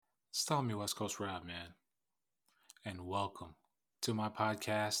Style me West Coast Rap, man, and welcome to my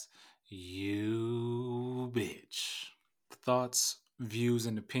podcast, You Bitch. The thoughts, views,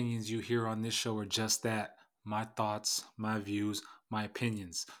 and opinions you hear on this show are just that, my thoughts, my views, my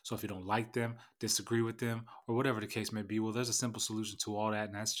opinions. So if you don't like them, disagree with them, or whatever the case may be, well, there's a simple solution to all that,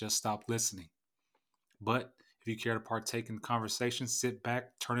 and that's just stop listening. But if you care to partake in the conversation, sit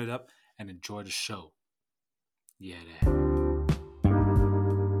back, turn it up, and enjoy the show. Yeah, that.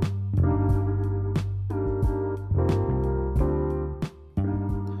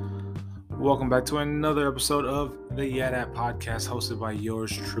 Welcome back to another episode of the Yeah That podcast, hosted by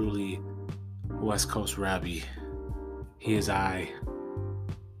yours truly, West Coast Rabbi. He is I.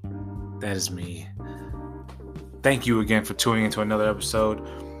 That is me. Thank you again for tuning into another episode.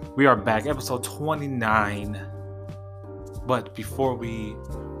 We are back, episode 29. But before we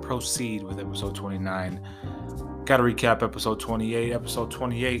proceed with episode 29, gotta recap episode 28. Episode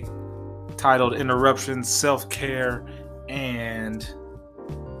 28, titled Interruptions, Self-Care, and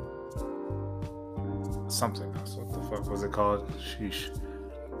something else. What the fuck was it called? Sheesh.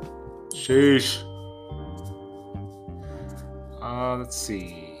 Let's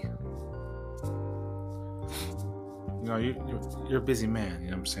see. You know, you're a busy man. You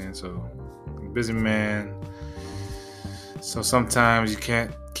know what I'm saying? So, I'm a busy man. So sometimes you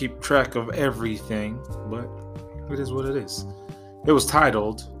can't keep track of everything, but it is what it is. It was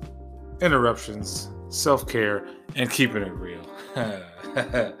titled Interruptions, Self-Care, and Keeping It Real.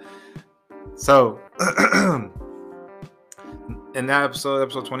 So, in that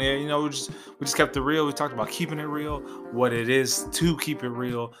episode 28, we just kept it real. We talked about keeping it real, what it is to keep it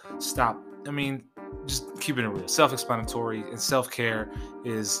real. Just keeping it real. Self-explanatory, and self-care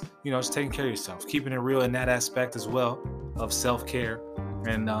is, just taking care of yourself. Keeping it real in that aspect as well of self-care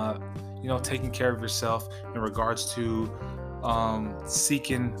and, taking care of yourself in regards to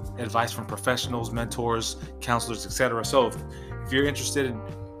seeking advice from professionals, mentors, counselors, etc. So if you're interested in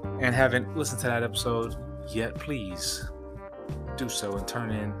and haven't listened to that episode yet, please do so and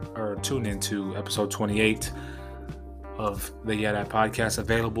tune into episode 28 of the Yeah That podcast,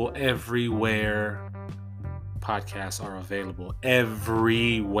 available everywhere podcasts are available.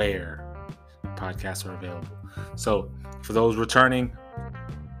 Everywhere podcasts are available. So for those returning,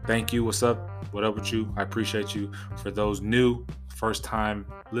 thank you. What's up? What up with you? I appreciate you. For those new, first-time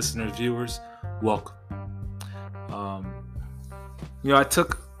listeners, viewers, welcome. I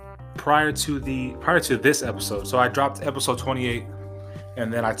took prior to this episode, so I dropped episode 28,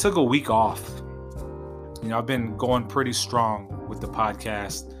 and then I took a week off. I've been going pretty strong with the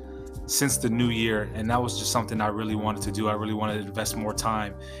podcast since the new year, and that was just something I really wanted to do. I really wanted to invest more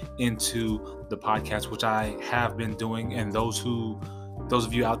time into the podcast, which I have been doing. And those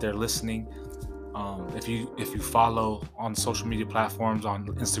of you out there listening, if you follow on social media platforms, on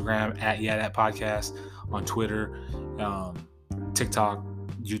Instagram at Yeah That Podcast, on Twitter, TikTok,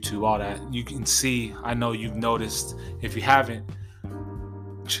 YouTube, all that, you can see. I know you've noticed. If you haven't,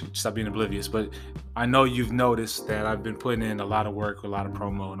 stop being oblivious, but I know you've noticed that I've been putting in a lot of work, a lot of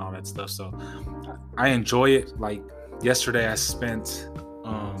promo and all that stuff. So I enjoy it. Like yesterday, I spent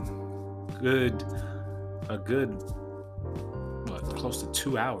close to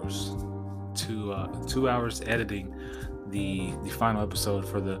 2 hours, 2 hours editing the final episode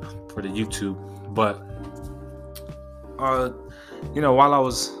for the YouTube. But while I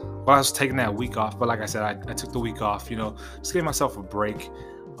was taking that week off, but like I said, I took the week off, just gave myself a break.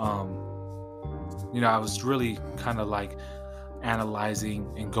 I was really kind of like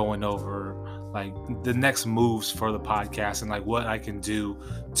analyzing and going over like the next moves for the podcast and like what I can do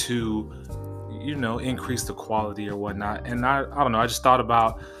to, increase the quality or whatnot. And I don't know, I just thought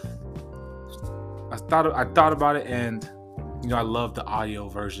about it, and, I love the audio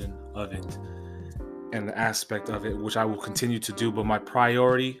version of it and the aspect of it, which I will continue to do. But my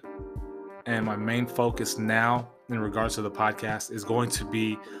priority and my main focus now in regards to the podcast is going to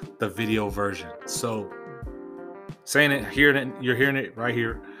be the video version. So you're hearing it right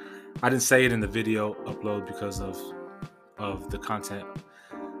here. I didn't say it in the video upload because of the content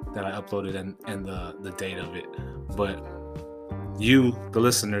that I uploaded and the date of it. But you, the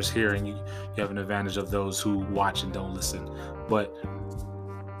listeners, here, and you have an advantage of those who watch and don't listen. But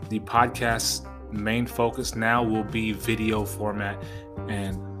the podcast main focus now will be video format,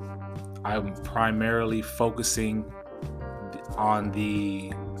 and I'm primarily focusing on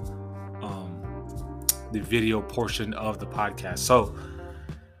the video portion of the podcast. So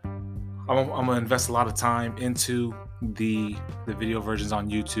I'm gonna invest a lot of time into the video versions on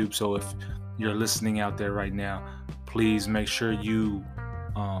YouTube. So if you're listening out there right now, please make sure you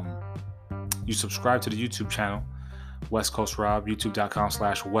subscribe to the YouTube channel. West Coast Rob,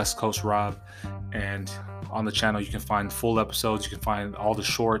 youtube.com/West Coast Rob. And on the channel, you can find full episodes. You can find all the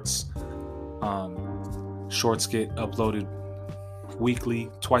shorts. Shorts get uploaded weekly,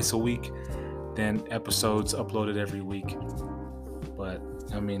 twice a week. Then episodes uploaded every week. But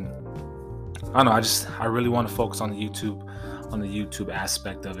I mean, I don't know. I really want to focus on the YouTube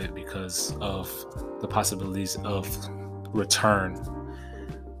aspect of it because of the possibilities of return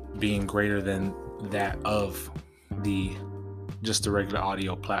being greater than that of just the regular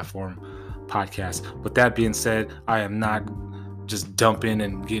audio platform podcast. But that being said, I am not just dumping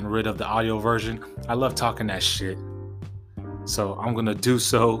and getting rid of the audio version. I love talking that shit. So I'm going to do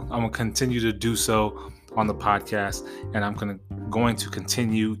so. I'm going to continue to do so on the podcast, and I'm going to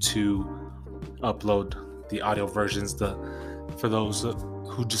continue to upload the audio versions for those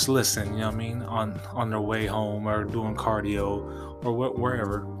who just listen, you know what I mean, on their way home or doing cardio or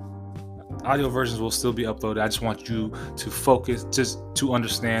wherever. Audio versions will still be uploaded. I just want you to focus, just to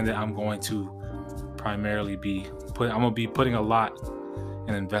understand that I'm going to primarily be putting a lot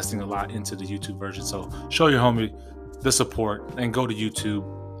and investing a lot into the YouTube version. So show your homie the support and go to YouTube,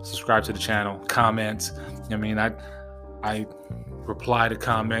 subscribe to the channel, comment. I mean, I reply to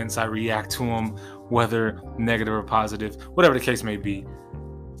comments, I react to them, whether negative or positive, whatever the case may be.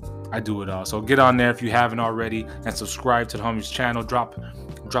 I do it all. So get on there if you haven't already and subscribe to the homie's channel. Drop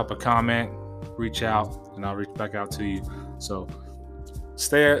a comment, reach out, and I'll reach back out to you. So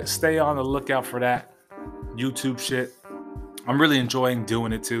stay on the lookout for that YouTube shit. I'm really enjoying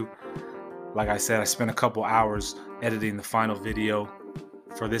doing it too. Like I said, I spent a couple hours editing the final video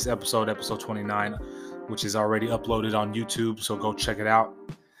for this episode 29, which is already uploaded on YouTube. So go check it out.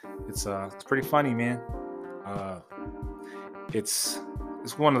 It's pretty funny, man. It's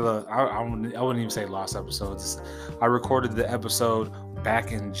one of the I wouldn't even say lost episodes. I recorded the episode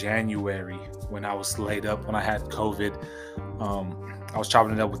back in January when I was laid up, when I had COVID. I was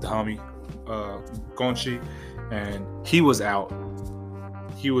chopping it up with the homie Gonchi, and he was out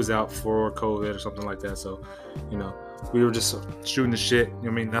for COVID or something like that. So, you know, we were just shooting the shit. I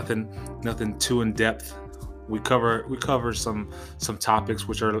mean, nothing too in depth. We cover some topics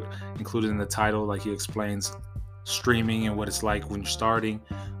which are included in the title, like he explains streaming and what it's like when you're starting,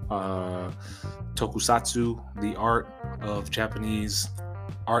 tokusatsu, the art of Japanese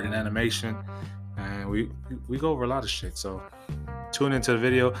art and animation, and we go over a lot of shit. So tune into the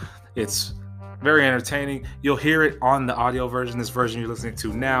video. It's very entertaining. You'll hear it on the audio version, this version you're listening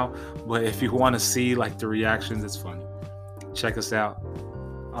to now, but if you want to see like the reactions, it's funny. Check us out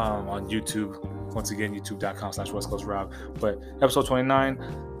on YouTube. Once again, youtube.com/West Coast Rob. But episode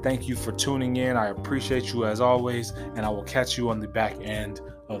 29, thank you for tuning in. I appreciate you as always, and I will catch you on the back end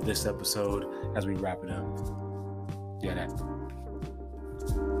of this episode as we wrap it up. Yeah, that.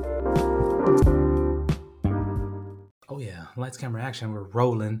 Oh yeah, lights, camera, action. We're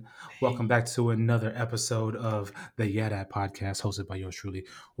rolling. Welcome back to another episode of the Yeah That podcast, hosted by yours truly,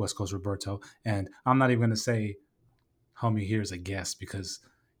 West Coast Roberto. And I'm not even gonna say homie here is a guest because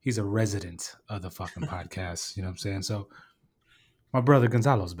he's a resident of the fucking podcast. You know what I'm saying? So my brother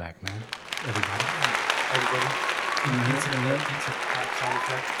Gonzalo's back, man. Everybody.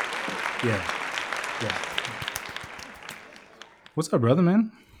 Yeah. What's up, brother,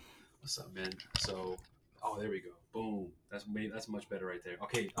 man? What's up, man? So, there we go. Boom. That's much better right there.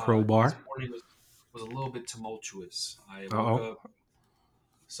 Okay. Crowbar. This morning was a little bit tumultuous. I woke up.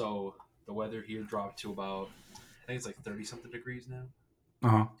 So the weather here dropped to about, I think it's like 30 something degrees now.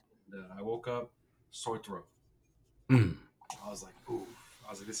 I woke up, sore throat. I was like, ooh. I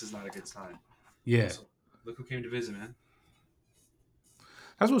was like, this is not a good sign. Yeah. So, look who came to visit, man.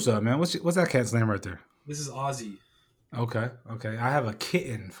 That's what's up, man. What's that cat's name right there? This is Ozzy. Okay. I have a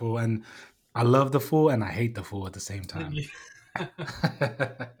kitten, fool, and I love the fool and I hate the fool at the same time.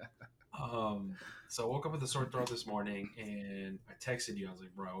 So I woke up with a sore throat this morning, and I texted you. I was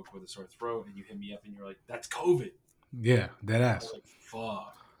like, bro, I woke up with a sore throat, and you hit me up, and you're like, that's COVID. Yeah, dead ass. I was like,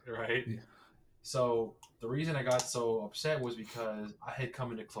 fuck, right? Yeah. So the reason I got so upset was because I had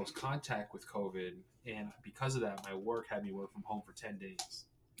come into close contact with COVID, and because of that, my work had me work from home for 10 days.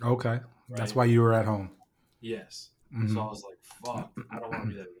 Okay. Right? That's why you were at home. Yes. Mm-hmm. So I was like, fuck, I don't want to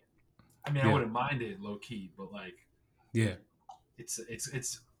do that again. I mean, I wouldn't mind it low key, but like, yeah, it's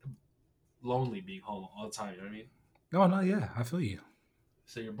lonely being home all the time. You know what I mean? Oh no, yeah, I feel you.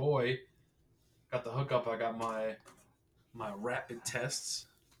 So your boy got the hookup. I got my rapid tests.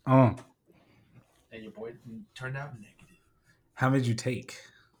 And your boy turned out negative. How many did you take?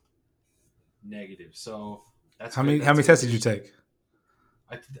 Negative. So that's how many tests did you take?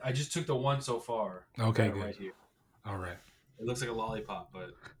 I just took the one so far. Okay, good. Right here. All right. It looks like a lollipop,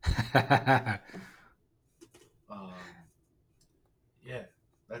 but Yeah,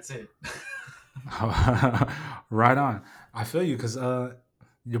 that's it. Right on. I feel you because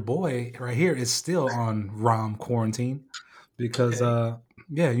your boy right here is still on ROM quarantine because Okay.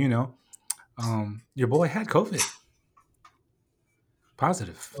 yeah, your boy had COVID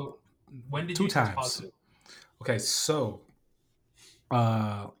positive So when did two you test times. positive? Okay, so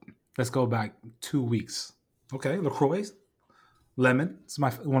uh let's go back 2 weeks. Okay, LaCroix, lemon. It's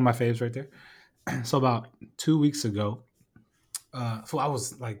one of my faves right there. So about 2 weeks ago, I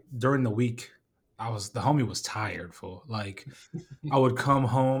was like during the week, the homie was tired for like I would come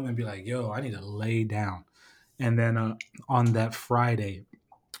home and be like, yo, I need to lay down. And then on that Friday,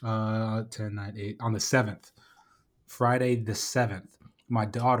 10, 9, 8, on the 7th, Friday the 7th, my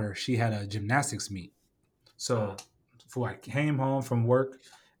daughter, she had a gymnastics meet. So before I came home from work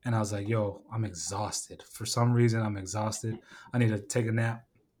and I was like, yo, I'm exhausted. For some reason, I'm exhausted. I need to take a nap.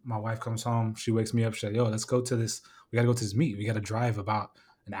 My wife comes home. She wakes me up. She's like, yo, let's go to this. We got to go to this meet. We got to drive about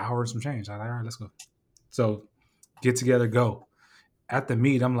an hour and some change. I'm like, all right, let's go. So get together, go. At the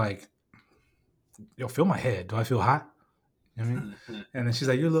meet, I'm like, yo, feel my head. Do I feel hot? You know what I mean? And then she's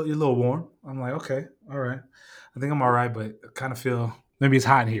like, you're a little warm. I'm like, okay, all right. I think I'm all right, but I kind of feel maybe it's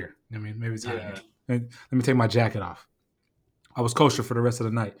hot in here. You know what I mean, maybe it's hot in here. Yeah. Let me take my jacket off. I was kosher for the rest of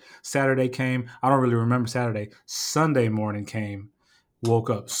the night. Saturday came. I don't really remember Saturday. Sunday morning came. Woke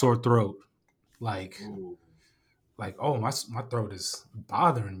up, sore throat. Like, Ooh. oh, my throat is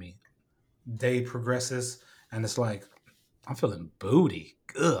bothering me. Day progresses, and it's like I'm feeling booty.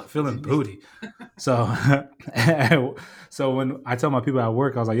 Ugh, feeling booty. So, so when I tell my people at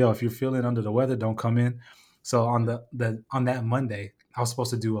work, I was like, "Yo, if you're feeling under the weather, don't come in." So on that Monday, I was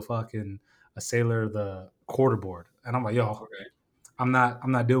supposed to do a Sailor the quarter board, and I'm like, "Yo, Okay. I'm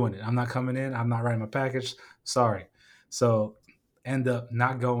not doing it. I'm not coming in. I'm not writing my package. Sorry." So end up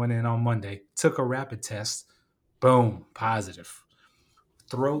not going in on Monday. Took a rapid test. Boom, positive.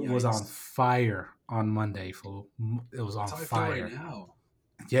 Throat was on Yikes. fire on Monday, fool. It was That's on how I feel right fire. now.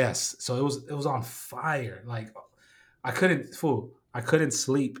 Yes. So it was on fire. Like I couldn't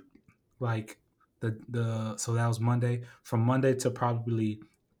sleep like the so that was Monday. From Monday to probably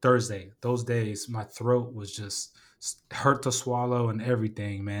Thursday. Those days my throat was just hurt to swallow and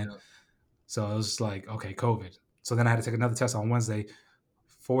everything, man. Yeah. So it was like, okay, COVID. So then I had to take another test on Wednesday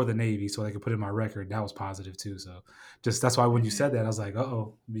for the Navy so they could put in my record. That was positive too. So just that's why when you Man. said that, I was like,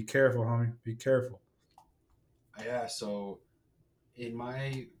 oh, be careful, homie. Be careful. Yeah. So in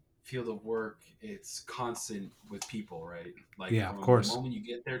my field of work, it's constant with people, right? Like Yeah, of from the course. moment you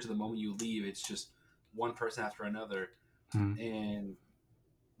get there to the moment you leave, it's just one person after another. Mm, And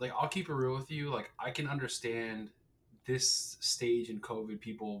like, I'll keep it real with you. Like, I can understand this stage in COVID,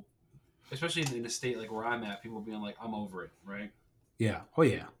 people, especially in a state like where I'm at, people being like, I'm over it, right? yeah. Oh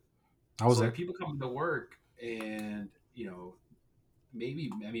yeah. I was So like there. people come to work and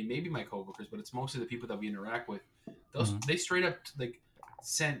maybe my coworkers, but it's mostly the people that we interact with. Those Mm, they straight up like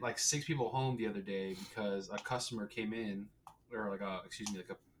sent like 6 people home the other day because a customer came in, or like a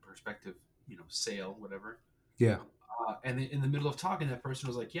prospective sale, whatever. yeah. And in the middle of talking, that person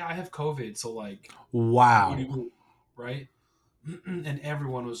was like, "Yeah, I have COVID, so like, what do Wow. you right?" And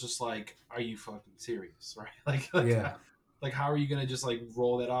everyone was just like, "Are you fucking serious?" Right? Yeah. Like how are you gonna just like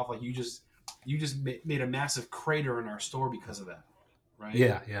roll that off? Like you just made a massive crater in our store because of that, right?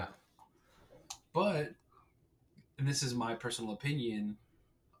 Yeah. Yeah. But and this is my personal opinion,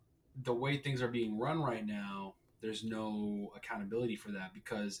 the way things are being run right now, there's no accountability for that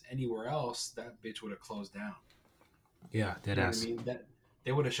because anywhere else that bitch would have closed down. Yeah. You Dead know what I ass. mean? That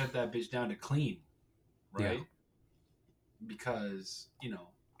they would have shut that bitch down to clean, Yeah. right? Because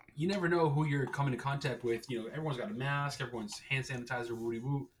you never know who you're coming in contact with. Everyone's got a mask, everyone's hand sanitizer, woody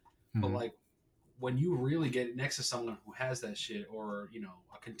woo. But Mm, like when you really get next to someone who has that shit, or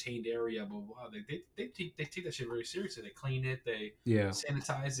a contained area, blah blah, blah, they take that shit very seriously. They clean it, they yeah.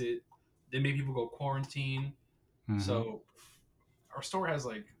 sanitize it, they make people go quarantine. Mm-hmm. So our store has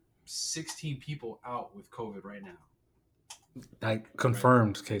like 16 people out with COVID right now, Like right?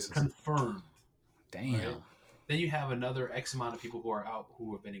 confirmed cases. Confirmed, right? Damn. Then you have another X amount of people who are out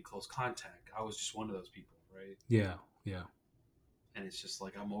who have been in close contact. I was just one of those people, right? Yeah. Yeah. And it's just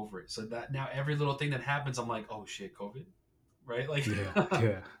like I'm over it. So that now every little thing that happens, I'm like, oh shit, COVID, right? Like Yeah.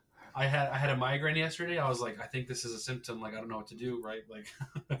 Yeah. I had a migraine yesterday. I was like, I think this is a symptom. Like I don't know what to do, right? Like,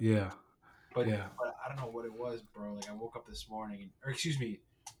 Yeah. but Yeah. but I don't know what it was, bro. Like I woke up this morning, or excuse me.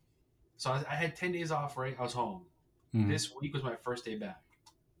 So I had 10 days off, right? I was home. Mm, This week was my first day back.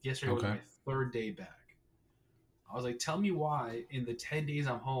 Yesterday was okay. my third day back. I was like, tell me why in the 10 days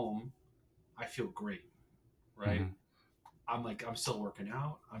I'm home, I feel great, right? Mm, I'm still working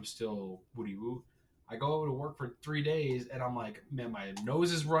out. I'm still woody woo. I go to work for 3 days, and I'm like, man, my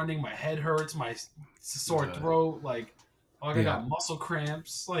nose is running, my head hurts, my sore throat, like, I got muscle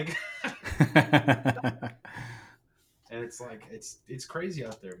cramps, like, and it's like it's crazy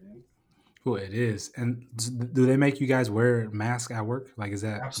out there, man. Well, it is. And do they make you guys wear masks at work? Like, is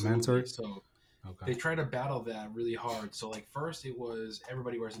that Absolutely. mandatory? So Okay. they try to battle that really hard. So like first it was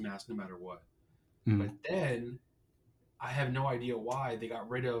everybody wears a mask no matter what, but then I have no idea why they got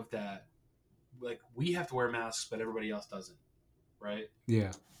rid of that. Like we have to wear masks, but everybody else doesn't, right?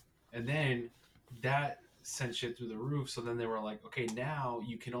 Yeah. And then that sent shit through the roof. So then they were like, okay, now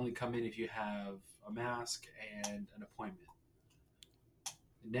you can only come in if you have a mask and an appointment.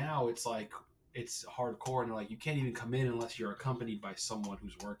 Now it's like it's hardcore, and they're like, you can't even come in unless you're accompanied by someone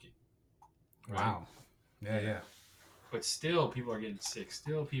who's working. Right? Wow. Yeah. But still, people are getting sick.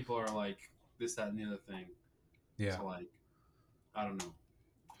 Still, people are like this, that, and the other thing. Yeah. So like, I don't know.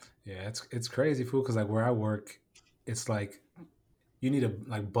 Yeah, it's crazy, fool. Because like where I work, it's like you need to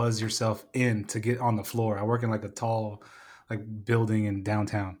like buzz yourself in to get on the floor. I work in like a tall, like building in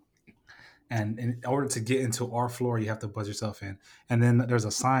downtown, and in order to get into our floor, you have to buzz yourself in. And then there's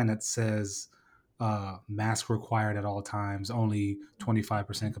a sign that says, "Mask required at all times. Only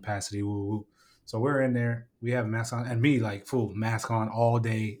 25% capacity." Woo woo. So we're in there. We have masks on, and me like full mask on all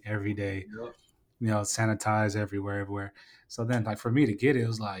day, every day. Yep. Sanitize everywhere. So then, like for me to get it, it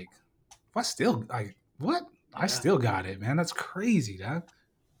was like, I still like what? Yeah. I still got it, man. That's crazy, dog.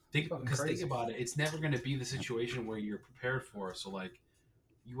 Think about it. It's never going to be the situation where you're prepared for. So like,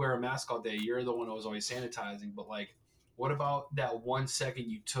 you wear a mask all day. You're the one who's always sanitizing. But like, what about that 1 second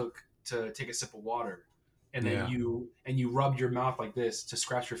you took to take a sip of water, and then you rubbed your mouth like this to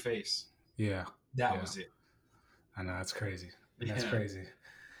scratch your face? Yeah, that was it. I know, that's crazy. That's crazy.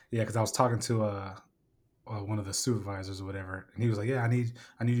 Yeah, because I was talking to one of the supervisors or whatever, and he was like, "Yeah, I need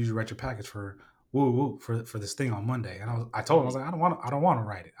you to write your package for for this thing on Monday." And I told him, I was like, "I don't want to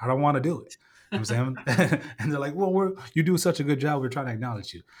write it. I don't want to do it." You know what I'm saying? And they're like, "Well, you do such a good job. We're trying to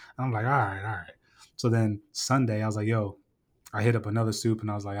acknowledge you." And I'm like, "All right." So then Sunday, I was like, "Yo," I hit up another soup,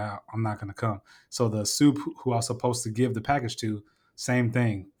 and I was like, "I'm not gonna come." So the soup who I was supposed to give the package to, same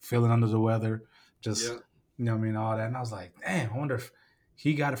thing, feeling under the weather, just you know what I mean, all that. And I was like, "Damn, I wonder if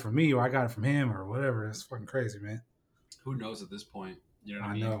he got it from me or I got it from him or whatever." It's fucking crazy, man. Who knows at this point? You know what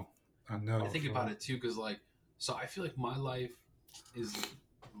I mean? I know. I think about it too, because like, so I feel like my life is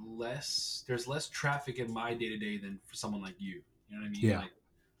less. There's less traffic in my day to day than for someone like you. You know what I mean? Yeah.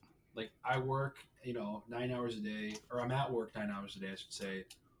 Like I work, 9 hours a day, or I'm at work 9 hours a day, I should say.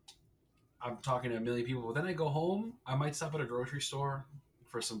 I'm talking to a million people, but then I go home. I might stop at a grocery store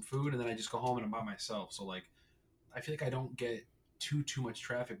for some food, and then I just go home and I'm by myself. So like, I feel like I don't get too much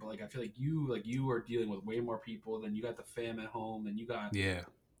traffic, but like I feel like you are dealing with way more people. Then you got the fam at home, then you got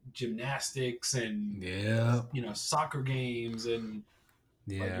gymnastics and soccer games, and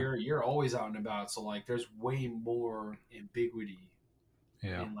like you're always out and about. So like there's way more ambiguity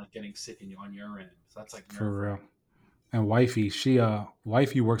in like getting sick on your end. So that's like for real. And wifey,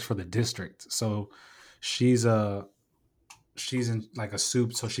 wifey works for the district, so she's in like a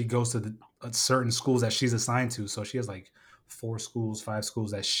soup, so she goes to the certain schools that she's assigned to. So she has like 5 schools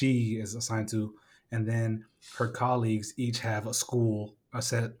that she is assigned to, and then her colleagues each have a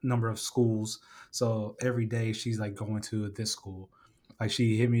set number of schools. So every day she's like going to this school. Like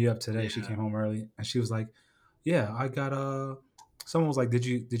she hit me up today. She came home early and she was like, "Yeah, I got Someone was like, "Did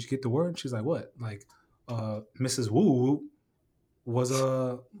you get the word?" She's like, "What?" Like, Mrs. Woo was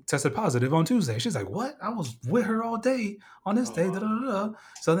tested positive on Tuesday. She's like, "What? I was with her all day on this day." Wow.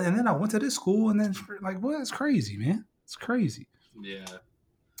 So then I went to this school, and then like, what? It's crazy, man. It's crazy. Yeah.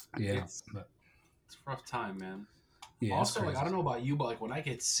 It's a rough time, man. Yeah. Also, like I don't know about you, but like when I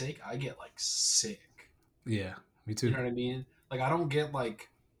get sick, I get like sick. Yeah, me too. You know what I mean? Like I don't get like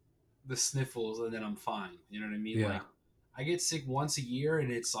the sniffles and then I'm fine. You know what I mean? Yeah. Like I get sick once a year, and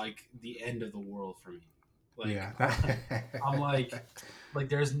it's like the end of the world for me. Like, I'm like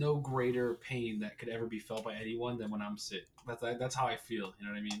there's no greater pain that could ever be felt by anyone than when I'm sick. That's how I feel. You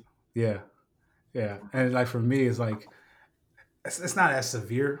know what I mean? Yeah. And like for me, it's like it's not as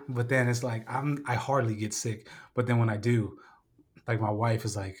severe, but then it's like I hardly get sick, but then when I do, like my wife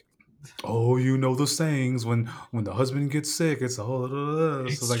is like, "Oh, you know the sayings when the husband gets sick, it's all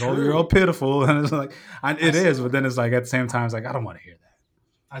it's like, true. Oh, you're all pitiful," and it's like it is, but then it's like at the same time, it's like I don't want to hear that.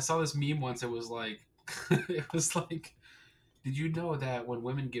 I saw this meme once. It was like, did you know that when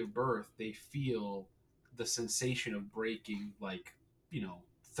women give birth, they feel the sensation of breaking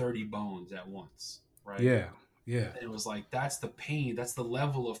 30 bones at once, right? Yeah. And it was like that's the pain, that's the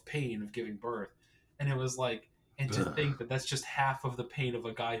level of pain of giving birth, and it was like, and to think that that's just half of the pain of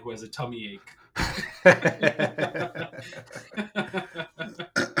a guy who has a tummy ache.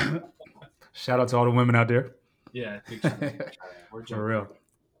 Shout out to all the women out there. Yeah, big shout out. We're joking. For real.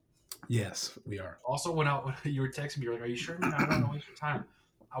 Yes, we are. Also, when you were texting me, you're like, "Are you sure, man? I don't want to waste your time."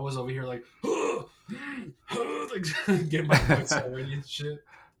 I was over here like, like getting my voice all ready and shit.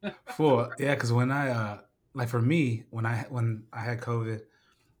 Full, yeah. Because when I like for me, when I had COVID,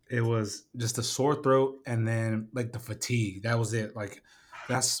 it was just a sore throat and then like the fatigue. That was it. Like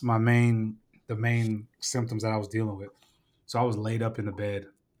that's the main symptoms that I was dealing with. So I was laid up in the bed.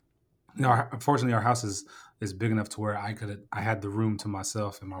 Unfortunately, our house is big enough to where I had the room to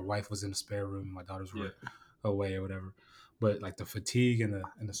myself, and my wife was in the spare room, and my daughters were away or whatever. But like the fatigue and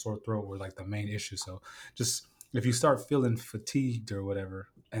the sore throat were like the main issue. So just if you start feeling fatigued or whatever,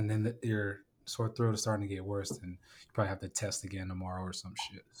 and then your sore throat is starting to get worse, then you probably have to test again tomorrow or some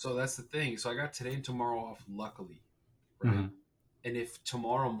shit. So that's the thing. So I got today and tomorrow off, luckily, right? Mm-hmm. And if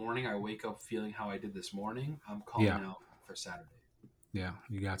tomorrow morning I wake up feeling how I did this morning, I'm calling out for Saturday. Yeah,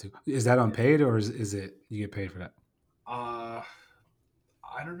 you got to. Is that unpaid or is it you get paid for that? I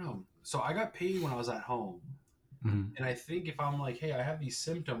don't know. So I got paid when I was at home. Mm-hmm. And I think if I'm like, hey, I have these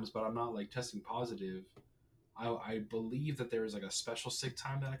symptoms, but I'm not like testing positive, I believe that there is like a special sick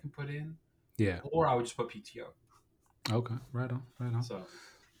time that I can put in. Yeah. Or I would just put PTO. Okay. Right on.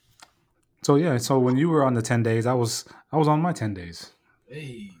 So yeah. So when you were on the 10 days, I was on my 10 days.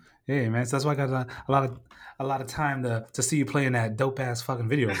 Hey man. So that's why I got a lot of time to see you playing that dope ass fucking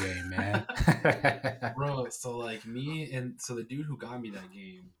video game, man. Bro, so like so the dude who got me that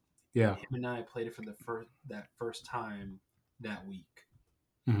game, him and I played it for that first time that week.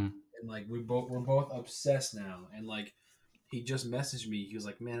 Mm-hmm. And like we're both obsessed now. And like he just messaged me. He was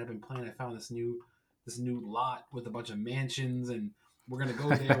like, "Man, I've been playing. I found this new lot with a bunch of mansions, and we're gonna go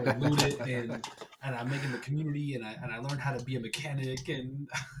there and loot it. And I'm making the community, and I learned how to be a mechanic." And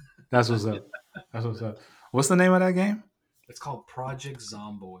that's what's up. That's what's up. What's the name of that game? It's called Project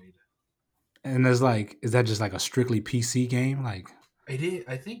Zomboid. And is that just like a strictly PC game? Like it is.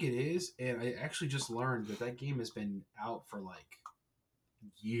 I think it is. And I actually just learned that game has been out for like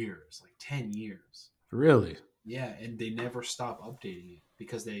years, like 10 years. Really? Yeah, and they never stop updating it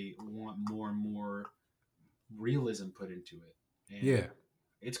because they want more and more realism put into it. And yeah,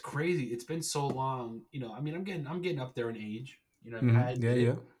 it's crazy. It's been so long. You know, I mean, I'm getting up there in age. You know,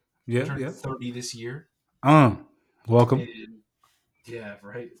 mm-hmm. Yeah. I turned 30 this year. Welcome. And, yeah,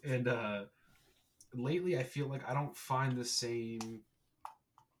 right. And lately, I feel like I don't find the same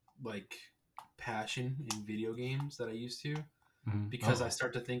like passion in video games that I used to. Because I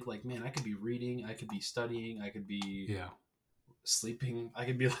start to think like, man, I could be reading, I could be studying, I could be sleeping, I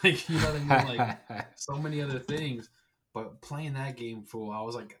could be like, you know what I mean, like so many other things. But playing that game, fool, I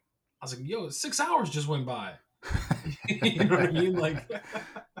was like, yo, 6 hours just went by. You know what I mean?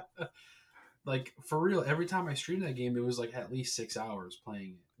 Like for real, every time I streamed that game, it was like at least 6 hours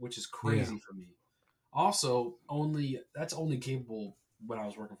playing it, which is crazy for me. Also, that's only capable when I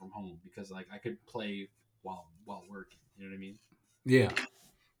was working from home because like I could play while working. You know what I mean? Yeah.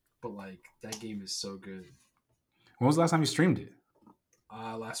 But like that game is so good. When was the last time you streamed it?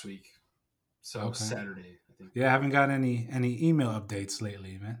 Last week. So Saturday, I think. Yeah, I haven't got any email updates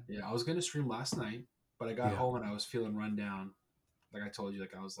lately, man. Yeah, I was gonna stream last night, but I got home and I was feeling run down. Like I told you,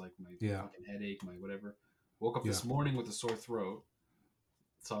 like I was like my fucking headache, my whatever. Woke up this morning with a sore throat.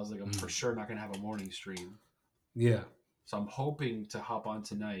 So I was like, I'm for sure not gonna have a morning stream. Yeah. So I'm hoping to hop on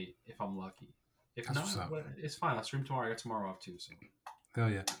tonight if I'm lucky. If not, it's fine. I'll stream tomorrow. I got tomorrow off too. So. Hell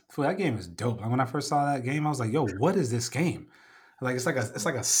yeah! Fool, that game is dope. Like when I first saw that game, I was like, "Yo, what is this game?" Like it's like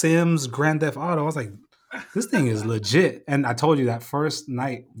a Sims Grand Theft Auto. I was like, "This thing is legit." And I told you that first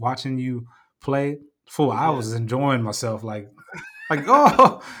night watching you play, fool, I was enjoying myself. Like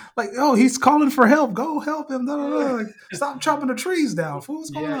oh, he's calling for help. Go help him. Like, stop chopping the trees down. Fool, what's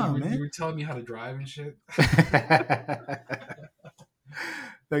going on, man? You were telling me how to drive and shit.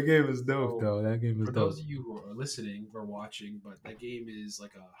 That game is dope, though. That game is dope. For those of you who are listening or watching, but that game is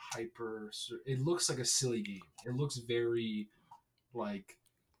like a it looks like a silly game. It looks very, like,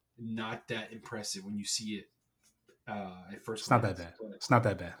 not that impressive when you see it at first. It's not that bad. It's not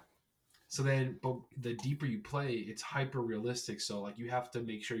that bad. So then, but the deeper you play, it's hyper realistic. So, like, you have to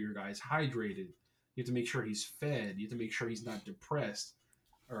make sure your guy's hydrated. You have to make sure he's fed. You have to make sure he's not depressed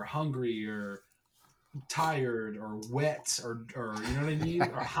or hungry or tired or wet or you know what I mean,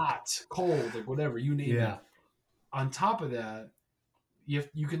 or hot, cold, like whatever you name it. On top of that,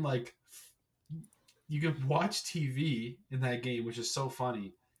 you can watch TV in that game, which is so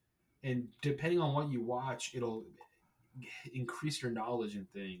funny. And depending on what you watch, it'll increase your knowledge in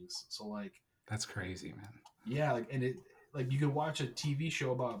things. So like that's crazy, man. Yeah, like and like you could watch a TV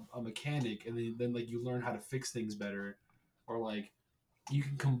show about a mechanic, and then like you learn how to fix things better, or like you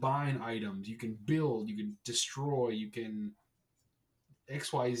can combine items, you can build, you can destroy, you can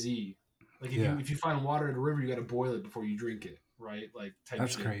XYZ. Like if you find water in a river, you got to boil it before you drink it, right? Like type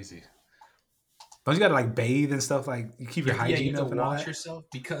That's shit. crazy. Don't you gotta like bathe and stuff? Like you keep your hygiene up and all that. Wash yourself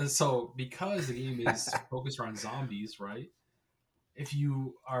because the game is focused around zombies, right? If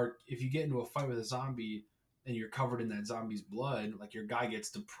you get into a fight with a zombie and you're covered in that zombie's blood, like your guy gets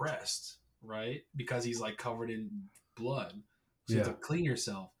depressed, right? Because he's like covered in blood. So you have to clean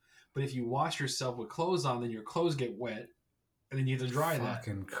yourself. But if you wash yourself with clothes on, then your clothes get wet, and then you have to dry that.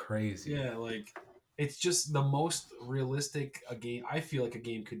 Fucking crazy. Yeah, like it's just the most realistic a game I feel like a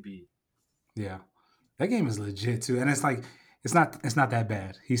game could be. Yeah, that game is legit too, and it's like it's not that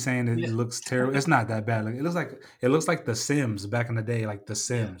bad. He's saying it looks terrible. It's not that bad. Like it looks like The Sims back in the day, like The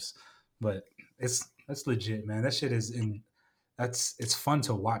Sims, but that's legit, man. That shit is in. It's fun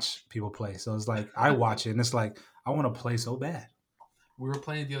to watch people play. So it's like I watch it, and it's like I want to play so bad. We were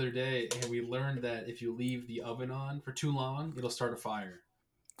playing the other day, and we learned that if you leave the oven on for too long, it'll start a fire.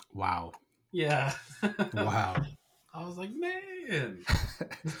 Wow. Yeah. Wow. I was like, man.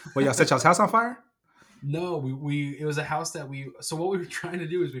 Well, y'all set y'all's house on fire? No, we it was a house that so what we were trying to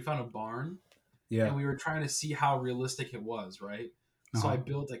do is we found a barn. Yeah. And we were trying to see how realistic it was, right? So I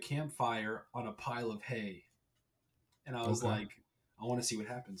built a campfire on a pile of hay. And I was like, I want to see what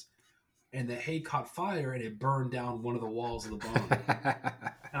happens. And the hay caught fire and it burned down one of the walls of the barn.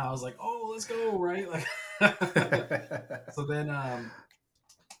 And I was like, oh, let's go, right? Like so then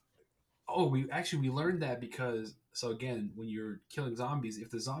we learned that because so again, when you're killing zombies,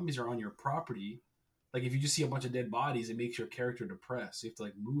 if the zombies are on your property, like if you just see a bunch of dead bodies, it makes your character depressed. So you have to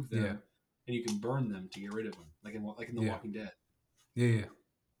like move them and you can burn them to get rid of them. Like in The Walking Dead. Yeah.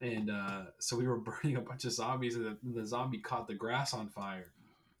 And so we were burning a bunch of zombies, and the zombie caught the grass on fire.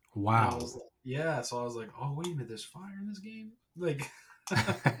 Wow. So I was like, oh, wait a minute, there's fire in this game? Like,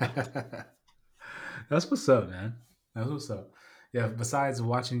 that's what's up, man. That's what's up. Yeah, besides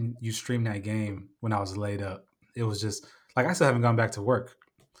watching you stream that game when I was laid up, it was just, like, I still haven't gone back to work.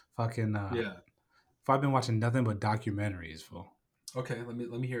 Fucking, if I've been watching nothing but documentaries, fool. Okay, let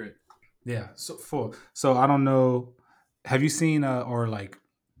me hear it. Yeah, so I don't know, have you seen, or like,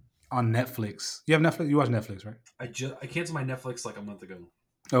 on Netflix? You have Netflix? You watch Netflix, right? I canceled my Netflix like a month ago.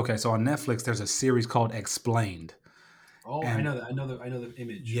 Okay, so on Netflix, there's a series called Explained. Oh, and I know the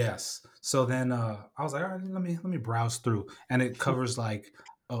image. Yes. So then I was like, all right, let me browse through, and it covers like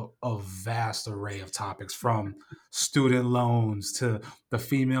a vast array of topics, from student loans to the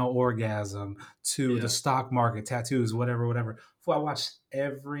female orgasm to the stock market, tattoos, whatever. So I watched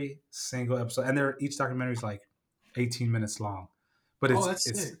every single episode, and each documentary is like 18 minutes long, but it's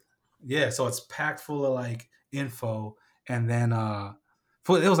sick. Yeah, so it's packed full of like info, and then it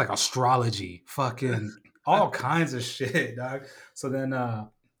was like astrology, fucking all kinds of shit, dog. So then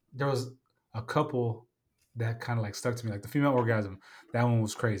there was a couple that kind of like stuck to me, like the female orgasm. That one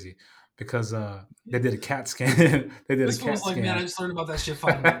was crazy because they did a CAT scan. Man, I just learned about that shit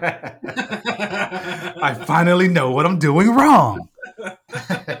finally. I finally know what I'm doing wrong.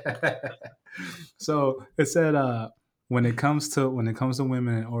 So it said when it comes to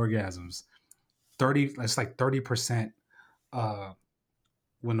women and orgasms, 30%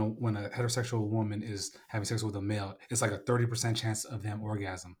 when a heterosexual woman is having sex with a male, it's like a 30% chance of them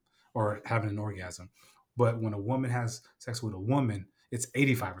orgasm or having an orgasm. But when a woman has sex with a woman, it's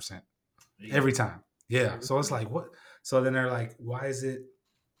 85% every time. Yeah. So it's like, what? So then they're like, why is it?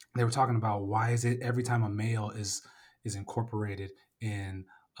 They were talking about why is it every time a male is incorporated in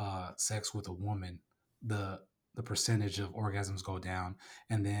sex with a woman, the percentage of orgasms go down.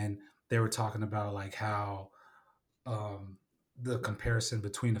 And then they were talking about like how the comparison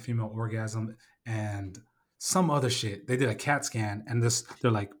between a female orgasm and some other shit. They did a CAT scan, and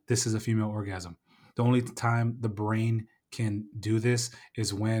they're like, this is a female orgasm. The only time the brain can do this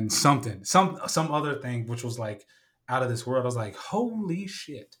is when some other thing, which was like out of this world. I was like, holy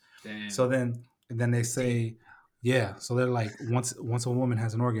shit. Damn. So then they say, yeah. So they're like, once a woman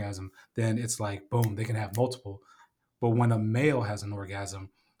has an orgasm, then it's like, boom, they can have multiple. But when a male has an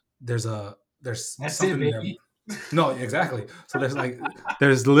orgasm, there's something there. No, exactly. So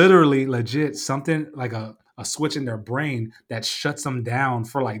there's literally legit something like a switch in their brain that shuts them down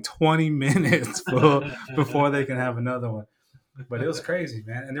for like 20 minutes before they can have another one. But it was crazy,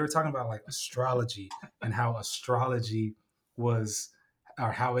 man. And they were talking about like astrology and how astrology was,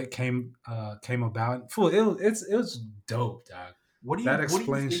 or how it came about. It was dope, dog. What do you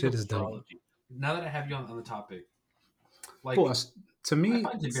think is dope. Now that I have you on the topic, like to me, I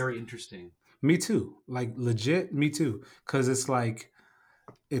find it very interesting. Me too. Like legit, me too. Because it's like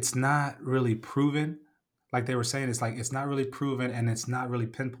it's not really proven. Like they were saying, it's like it's not really proven and it's not really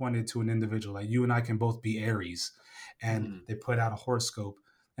pinpointed to an individual. Like you and I can both be Aries, and Mm. they put out a horoscope,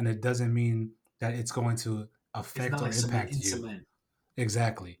 and it doesn't mean that it's going to It's affect not or like cement impact in you. cement.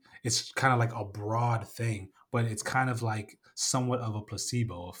 Exactly. It's kind of like a broad thing, but it's kind of like somewhat of a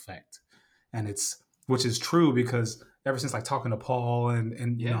placebo effect. And it's which is true because ever since like talking to Paul and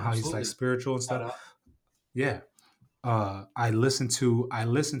you know Yeah, how he's like absolutely. spiritual and Shout stuff. out. Yeah. I listen to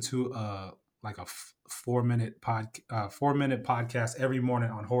like a 4 minute podcast every morning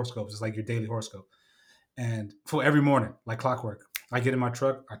on horoscopes. It's like your daily horoscope. And for every morning, like clockwork, I get in my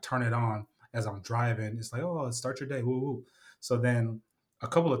truck, I turn it on as I'm driving. It's like, oh, start your day, woo woo. So then a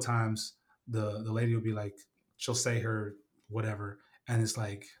couple of times, the lady will be like, she'll say her whatever, and it's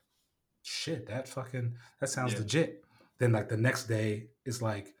like, shit, that sounds Yeah. legit. Then like the next day, it's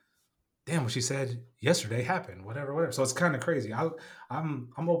like, damn, what she said yesterday happened, whatever, whatever. So it's kind of crazy. I'm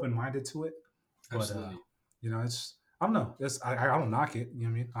open minded to it, but Absolutely. it's I don't know. I don't knock it. You know what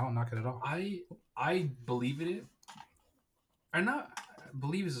I mean? I don't knock it at all. I believe in it. I not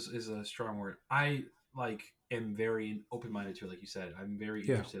believe is a strong word. I like am very open minded to it, like you said. I'm very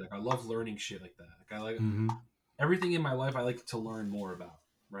Yeah. interested. Like I love learning shit like that. Like I like Mm-hmm. everything in my life. I like to learn more about.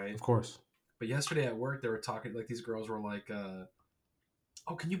 Right. Of course. But yesterday at work, they were talking. Like these girls were like,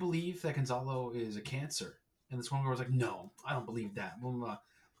 "Oh, can you believe that Gonzalo is a Cancer?" And this one girl was like, "No, I don't believe that." Blah, blah, blah.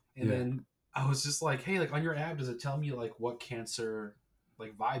 And Yeah. then I was just like, "Hey, like on your app, does it tell me like what Cancer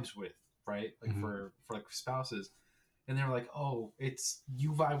like vibes with, right? Like Mm-hmm. for like spouses?" And they were like, "Oh, it's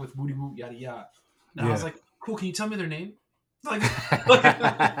you vibe with Woody Woot yada yada." And I was Yeah. like, "Cool, can you tell me their name?" Like,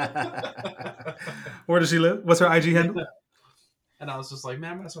 Where does she live? What's her IG yeah. handle? And I was just like,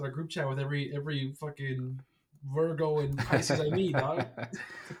 "Man, I'm gonna start a group chat with every fucking Virgo and Pisces I meet, dog."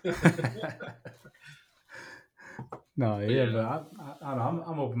 No, But yeah, but yeah, I don't know.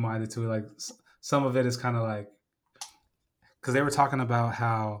 I'm open minded to it. Like some of it is kind of like because they were talking about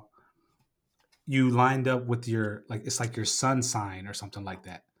how you lined up with your like it's like your sun sign or something like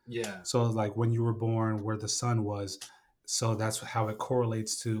that. yeah, So like when you were born, where the sun was, so that's how it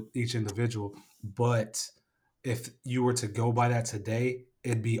correlates to each individual. But if you were to go by that today,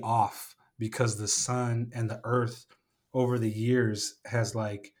 it'd be off because the sun and the earth over the years has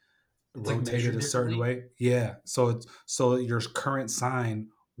like it's like rotated measured a certain differently. way. Yeah. So your current sign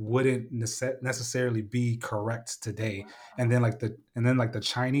wouldn't necessarily be correct today. And then Wow. like the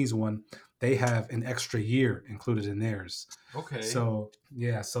Chinese one, they have an extra year included in theirs. Okay, So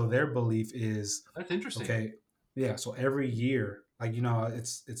yeah, so their belief is that's interesting. okay, yeah, so every year, like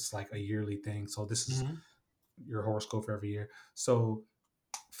it's like a yearly thing. So this is Hmm. your horoscope for every year. So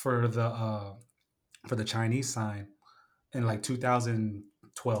for the uh for the Chinese sign, in like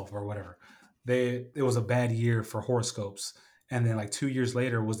 2012 or whatever. It was a bad year for horoscopes, and then like 2 years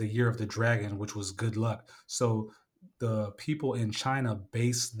later was the year of the dragon, which was good luck. So the people in China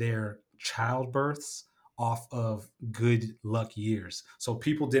base their childbirths off of good luck years. So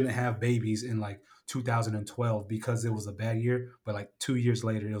people didn't have babies in like 2012 because it was a bad year, but like 2 years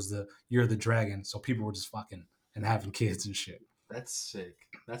later it was the year of the dragon. So people were just fucking and having kids and shit. That's sick.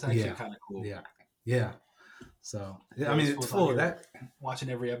 That's actually Yeah, kind of cool. yeah, yeah. So yeah, I Yo, mean, these it's fools out full of here that. watching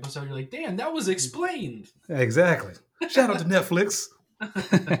every episode. You're like, damn, that was explained. Exactly. Shout out to Netflix.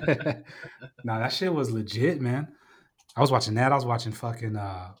 Nah, that shit was legit, man. I was watching that. I was watching fucking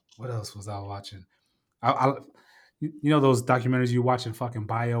what else was I watching? I you know those documentaries you watch in fucking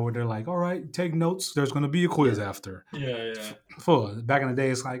bio where they're like, all right, take notes. There's gonna be a quiz Yeah, after. yeah, yeah. Full back in the day,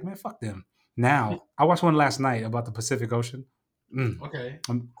 it's like, man, fuck them. Now I watched one last night about the Pacific Ocean. Okay.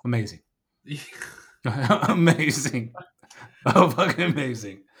 Amazing, amazing, oh, fucking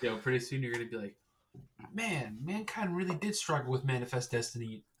amazing. Yo, pretty soon you're gonna be like, man, mankind really did struggle with manifest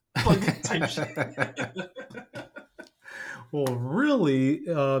destiny, like type shit. Well, really,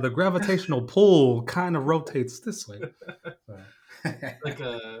 the gravitational pull kind of rotates this way. So. Like,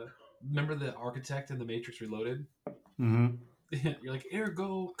 remember the architect in the Matrix Reloaded? Mm-hmm. You're like,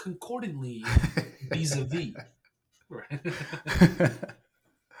 ergo concordantly vis-a-vis. Right.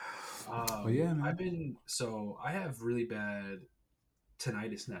 But yeah, I've man. been so I have really bad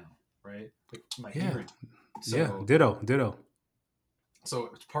tinnitus now, right? Like my Yeah, hearing. yeah. So Ditto, ditto. so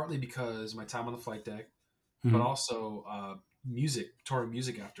it's partly because my time on the flight deck, but Mm-hmm. also music, touring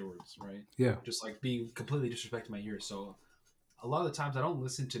music afterwards, right? Yeah. Just like being completely disrespecting my ears. So a lot of the times I don't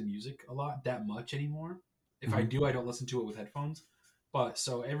listen to music a lot that much anymore. If I Mm-hmm. do, I don't listen to it with headphones. But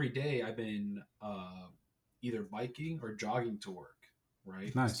so every day I've been either biking or jogging to work, right?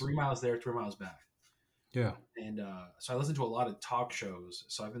 It's Nice. 3 miles there, 3 miles back. Yeah. And so I listen to a lot of talk shows.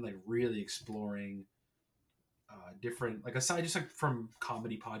 So I've been like really exploring different, like aside just like from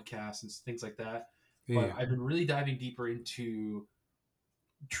comedy podcasts and things like that. But Yeah. I've been really diving deeper into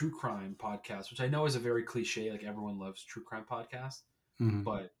true crime podcasts, which I know is a very cliche. Like everyone loves true crime podcasts, Mm-hmm.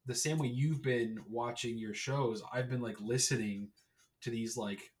 but the same way you've been watching your shows, I've been like listening to these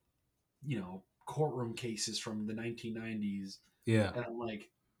like courtroom cases from the 1990s, Yeah. and I'm like,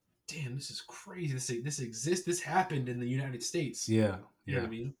 damn, this is crazy. This exists. This happened in the United States. Yeah. You know Yeah. what I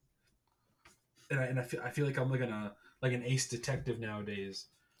mean? And I feel like I'm like an ace detective nowadays.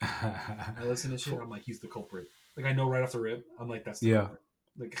 I listen to shit. I'm like, he's the culprit. Like I know right off the rip. I'm like, that's the Yeah. culprit.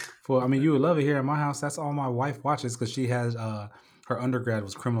 Like, I mean, you would love it here at my house. That's all my wife watches because she has her undergrad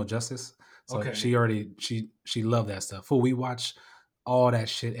was criminal justice, so okay, she loved that stuff. Fool, we watch all that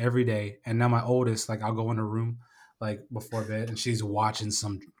shit every day. And now my oldest, like, I'll go in her room like before bed, and she's watching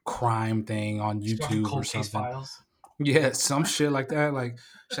some crime thing on she's watching YouTube or Cold Case something. Files. Yeah, some shit like that. Like,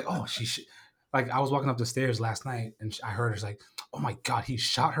 she's like, oh, like, I was walking up the stairs last night, and I heard her she's like, oh my god, he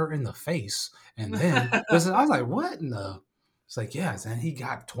shot her in the face, and then this. I was like, what in the? It's like, yes, and he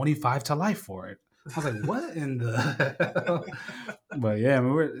got 25 to life for it. I was like, what in the? But yeah, I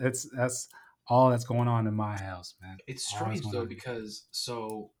mean, that's all that's going on in my house, man. It's All that's strange going though on here. because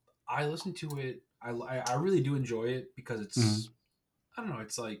so I listen to it. I really do enjoy it because Mm-hmm. it's I don't know.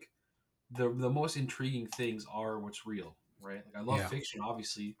 It's like the most intriguing things are what's real, right? Like I love Yeah, fiction,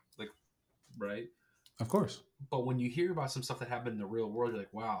 obviously, like right. of course. But when you hear about some stuff that happened in the real world, you're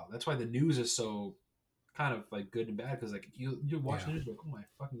like, wow, that's why the news is so kind of like good and bad because like you watch Yeah, the news, you're like, oh my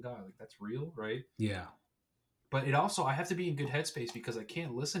fucking god, like that's real, right? yeah, But it also I have to be in good headspace because I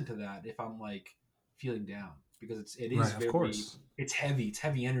can't listen to that if I'm like feeling down because it is right. Of very course. it's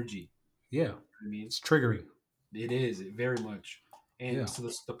heavy energy. Yeah, I mean, it's triggering. it is very much. And Yeah. so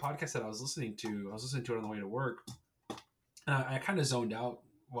the podcast that I was listening to it on the way to work, and I kind of zoned out.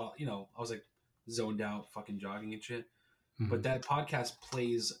 Well, I was like zoned out, fucking jogging and shit. Mm-hmm. But that podcast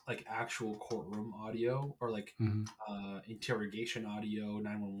plays like actual courtroom audio or like Mm-hmm. interrogation audio,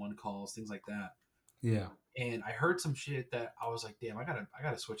 911 calls, things like that. Yeah. And I heard some shit that I was like, damn, I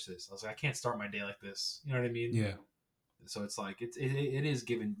gotta switch this. I was like, I can't start my day like this. You know what I mean? Yeah. So it's like it is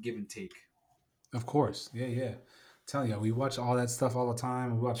give and take. Of course. Yeah, yeah. Telling you, we watch all that stuff all the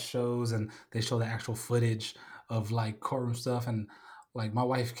time. We watch shows and they show the actual footage of like courtroom stuff, and like my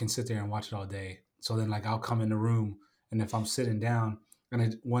wife can sit there and watch it all day. So then like I'll come in the room, and if I'm sitting down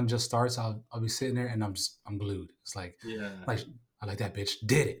and one just starts, I'll be sitting there and I'm glued. It's Yeah. like I like that bitch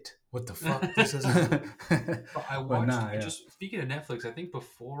did it. What the fuck? This is But I but watched nah, yeah. just speaking of Netflix. I think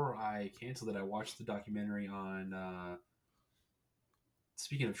before I canceled it, I watched the documentary on.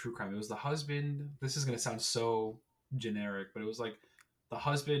 Speaking of true crime, it was the husband. This is gonna sound so generic, but it was like the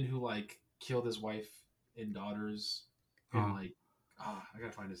husband who like killed his wife and daughters, and Uh, like I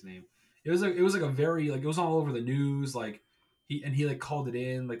gotta find his name. It was like a very like it was all over the news. Like he like called it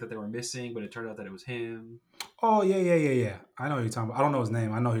in like that they were missing, but it turned out that it was him. oh yeah, yeah, yeah, yeah. I know who you're talking about. I don't know his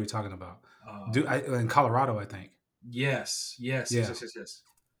name. I know who you're talking about. In Colorado, I think. Yes, yes, yes, Yeah, yes, yes, yes.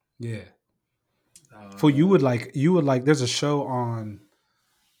 yeah. For Uh, you would like. There's a show on.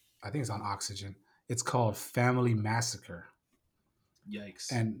 I think it's on Oxygen. It's called Family Massacre,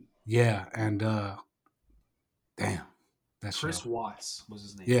 Yikes. and yeah, and damn, that show. Chris Watts was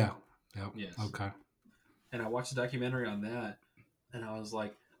his name. Yeah, yep. Yes. Okay. And I watched a documentary on that, and I was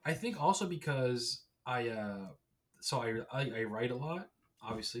like, I think also because I write a lot,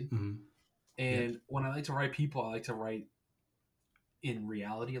 obviously, Mm-hmm. Yep. and when I like to write people, I like to write in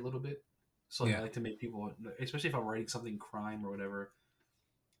reality a little bit. So like, I Yeah. like to make people, especially if I'm writing something crime or whatever,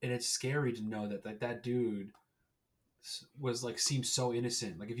 and it's scary to know that that dude was like seems so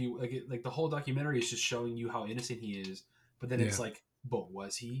innocent. Like if you like the whole documentary is just showing you how innocent he is, but then Yeah. it's like, but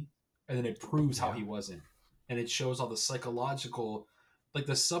was he? And then it proves how Yeah. he wasn't, and it shows all the psychological, like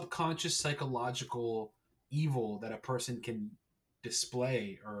the subconscious psychological evil that a person can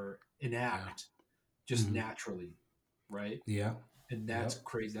display or Yeah. enact just Mm-hmm. naturally, right? Yeah. And that's Yep.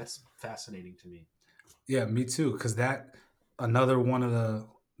 crazy. That's fascinating to me. Yeah. Me too. Because that another one of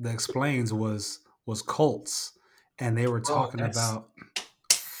the explains was cults, and they were Bro, talking that's about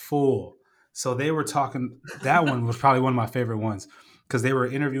full. So they were talking. That one was probably one of my favorite ones because they were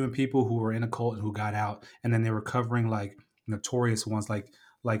interviewing people who were in a cult and who got out, and then they were covering like notorious ones, like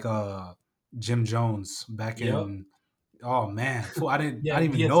Jim Jones back yep. in. Oh man, fool, I Yeah, didn't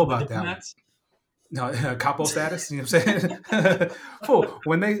even yeah. know For the about that one. diplomats. No, capo status. You know what I'm saying? Fool,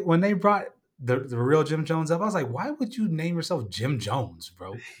 when they brought the real Jim Jones up, I was like, why would you name yourself Jim Jones,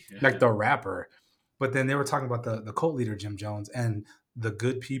 bro? Like Yeah. the rapper. But then they were talking about the cult leader Jim Jones, and the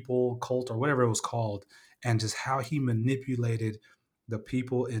Good People cult or whatever it was called, and just how he manipulated the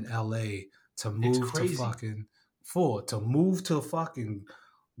people in LA to move to fucking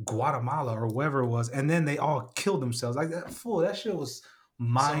Guatemala or wherever it was, and then they all killed themselves. Like that fool, that shit was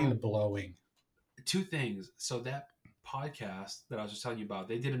mind blowing. Two things. So that podcast that I was just telling you about,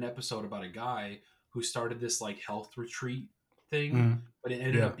 they did an episode about a guy who started this like health retreat thing, but it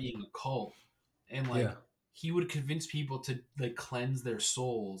ended up being a cult. And like he would convince people to like cleanse their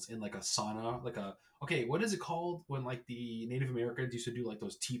souls in like a sauna, like a what is it called when like the Native Americans used to do like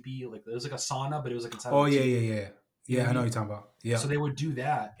those teepee, like it was like a sauna, but it was like inside. Oh yeah. Yeah, I know what you're talking about. Yeah. So they would do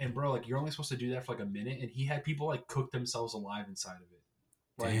that, and bro, like you're only supposed to do that for like a minute, and he had people like cook themselves alive inside of it.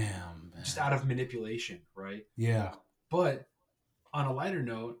 Like, damn, man. Just out of manipulation, right? Yeah. But on a lighter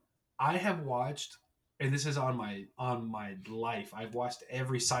note, I have watched, and this is on my life, I've watched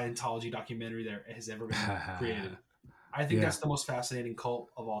every Scientology documentary there has ever been created. I think that's the most fascinating cult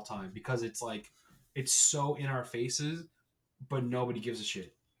of all time because it's like it's so in our faces, but nobody gives a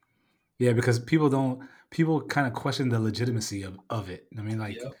shit. Yeah, because people kind of question the legitimacy of it. I mean,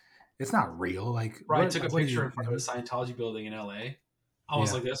 like, it's not real. Like, I took a picture in front of the Scientology building in LA. I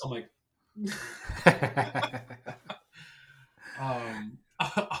was like this. I'm like,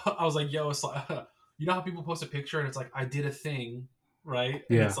 I was like, yo, it's like, you know how people post a picture and it's like, I did a thing, right?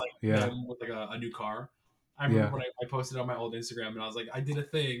 And it's like them with like a new car. I remember when I posted on my old Instagram and I was like, I did a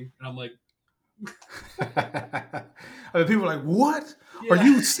thing, and I'm like, I mean, people are like, what? Yeah. Are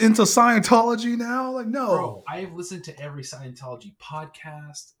you into Scientology now? Like, no. Bro, I have listened to every Scientology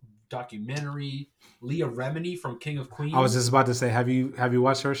podcast, documentary. Leah Remini from King of Queens. I was just about to say, have you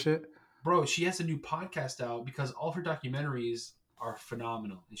watched her shit? Bro, she has a new podcast out because all her documentaries are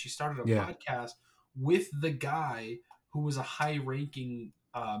phenomenal. And she started a podcast with the guy who was a high-ranking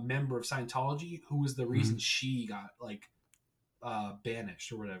member of Scientology, who was the reason she got like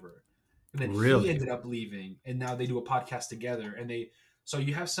banished or whatever. And then he ended up leaving, and now they do a podcast together. And so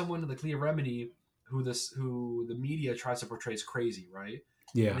you have someone like Leah Remini, who the media tries to portray as crazy, right?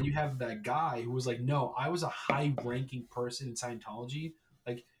 Yeah. And then you have that guy who was like, no, I was a high-ranking person in Scientology.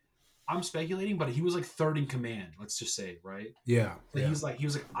 Like, I'm speculating, but he was like third in command, let's just say, right? Yeah. He was like,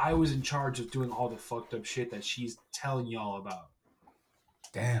 I was in charge of doing all the fucked up shit that she's telling y'all about.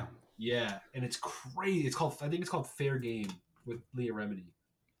 Damn. Yeah, and it's crazy. I think it's called Fair Game with Leah Remini.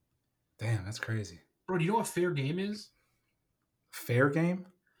 Damn, that's crazy. Bro, do you know what Fair Game is? Fair Game?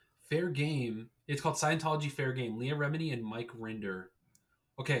 Fair Game. It's called Scientology Fair Game. Leah Remini and Mike Rinder.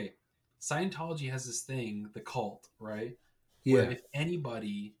 Okay, Scientology has this thing, the cult, right? Yeah. Where if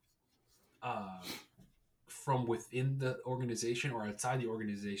anybody from within the organization or outside the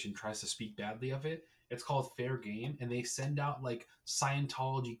organization tries to speak badly of it, it's called Fair Game, and they send out like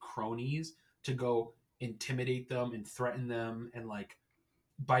Scientology cronies to go intimidate them and threaten them and like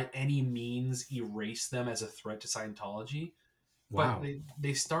by any means erase them as a threat to Scientology. Wow. But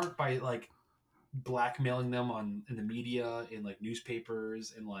they start by like blackmailing them in the media, in like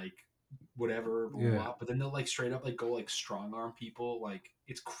newspapers and like whatever, blah, blah. But then they'll like straight up like go like strong arm people. Like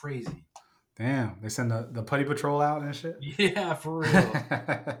it's crazy. Damn, they send the putty patrol out and shit. Yeah, for real.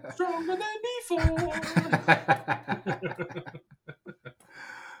 Stronger than before.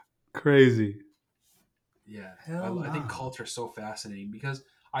 Crazy. Yeah, I think cults are so fascinating because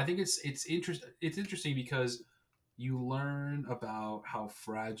I think it's interesting because you learn about how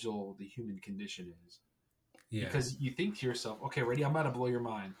fragile the human condition is. Yeah. Because you think to yourself, okay, ready? I'm about to blow your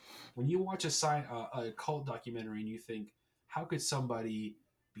mind. When you watch a cult documentary and you think, how could somebody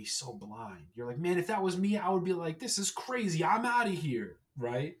be so blind? You're like, man, if that was me, I would be like, this is crazy. I'm out of here,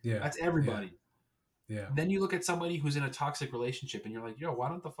 right? Yeah. That's everybody. Yeah. Then you look at somebody who's in a toxic relationship and you're like, yo, why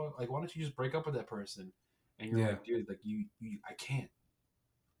don't you just break up with that person? And you're like, dude, like I can't.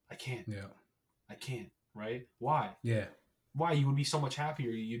 Yeah. I can't. Right? Why? Yeah. Why? You would be so much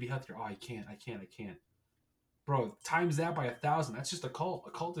happier. You'd be healthier. Oh, I can't. Bro, times that by 1,000. That's just a cult.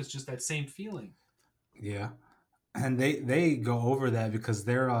 A cult is just that same feeling. Yeah. And they go over that because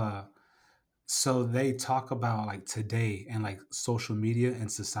they're so they talk about like today and like social media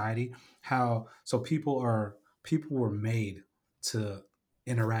and society, how so people were made to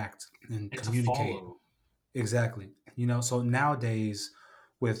interact and communicate. Exactly. So nowadays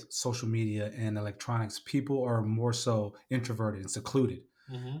with social media and electronics, people are more so introverted and secluded.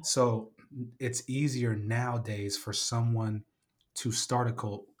 Mm-hmm. So it's easier nowadays for someone to start a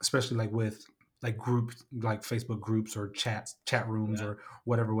cult, especially like with like groups, like Facebook groups or chat rooms or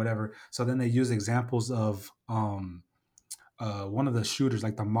whatever. So then they use examples of one of the shooters,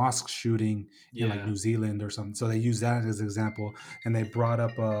 like the mosque shooting in like New Zealand or something. So they use that as an example, and they brought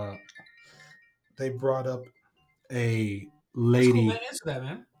up a lady. Cool, man. Answer that,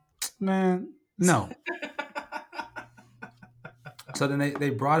 man. Man, no. So then they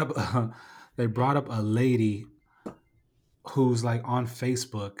brought up a lady who's like on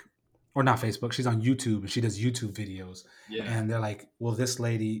Facebook, or not Facebook. She's on YouTube and she does YouTube videos. Yeah. And they're like, well, this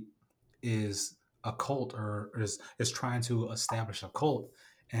lady is a cult, or is trying to establish a cult.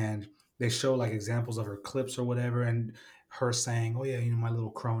 And they show like examples of her clips or whatever, and her saying, oh yeah, my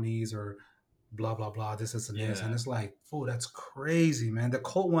little cronies, or blah blah blah, this and this. And it's like, oh, that's crazy, man. The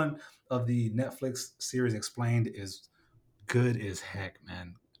cult one of the Netflix series Explained is good as heck,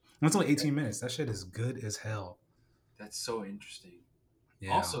 man. And it's only 18 minutes. That shit is good as hell. That's so interesting.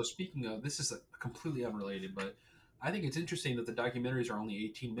 Yeah. Also, speaking of, this is completely unrelated, but I think it's interesting that the documentaries are only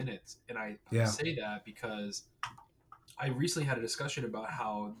 18 minutes. And I say that because I recently had a discussion about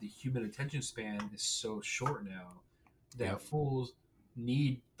how the human attention span is so short now that fools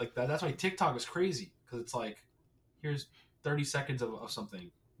need, like, that's why TikTok is crazy. Because it's like, here's 30 seconds of something.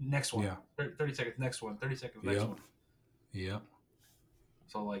 Next one. 30 seconds, next one. 30 seconds, next one. Yeah.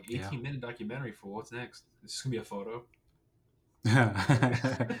 So, like, 18-minute documentary, fool. What's next? It's just going to be a photo.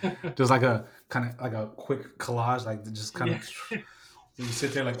 Just like a kind of like a quick collage, like just kind of you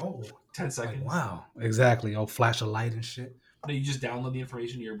sit there like, oh, 10 seconds. Like, wow, exactly. Oh, flash of light and shit. No, you just download the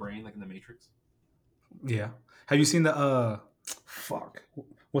information to your brain like in the Matrix. Yeah. Have you seen the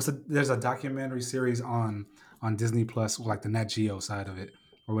there's a documentary series on Disney Plus, like the Nat Geo side of it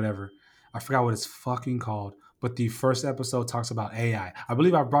or whatever. I forgot what it's fucking called, but the first episode talks about AI. I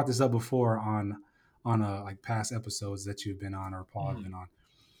believe I brought this up before on like past episodes that you've been on or Paul have been on.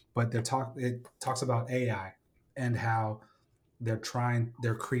 But it talks about AI and how they're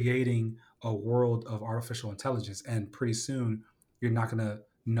creating a world of artificial intelligence, and pretty soon you're not going to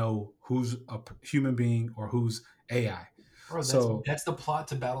know who's a human being or who's AI. Bro, that's the plot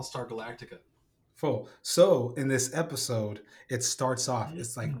to Battlestar Galactica. Full. So in this episode, it starts off,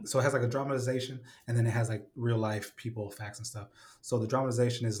 it's like, so it has like a dramatization, and then it has like real life people, facts and stuff. So the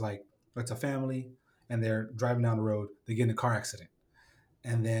dramatization is like, it's a family and they're driving down the road, they get in a car accident,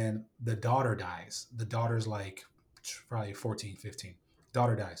 and then the daughter dies. The daughter's like probably 14, 15.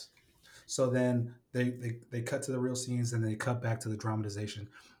 Daughter dies. So then they cut to the real scenes, and they cut back to the dramatization,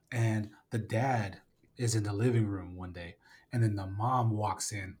 and the dad is in the living room one day, and then the mom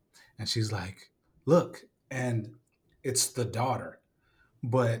walks in and she's like, look, and it's the daughter,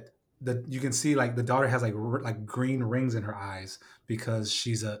 but you can see like the daughter has like green rings in her eyes because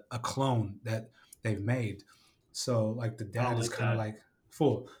she's a clone that they've made. So like the dad is kind of like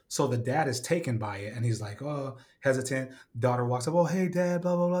full. So the dad is taken by it, and he's like, oh, hesitant. Daughter walks up, oh, hey dad,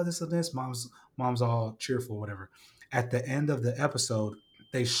 blah blah blah, this and this. Mom's all cheerful, whatever. At the end of the episode,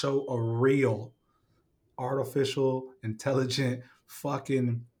 they show a real artificial intelligent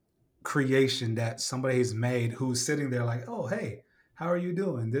fucking creation that somebody has made, who's sitting there like, oh, hey, how are you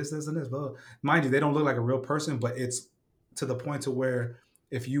doing? This and this. Blah. Mind you, they don't look like a real person, but it's to the point to where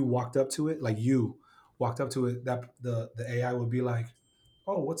if you walked up to it, like you walked up to it, that the AI would be like,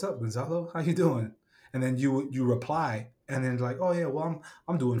 oh, what's up, Gonzalo? How you doing? And then you reply, and then like, oh yeah, well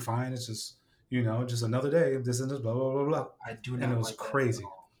I'm doing fine. It's just, just another day. This and this, blah blah blah blah. I do not. And it was like crazy.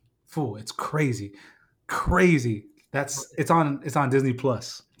 Fool, it's crazy. It's on Disney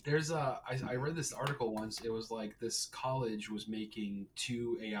Plus. There's I read this article once. It was like this college was making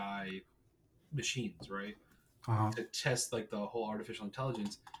 2 AI machines, right? To test like the whole artificial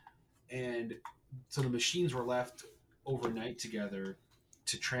intelligence, and so the machines were left overnight together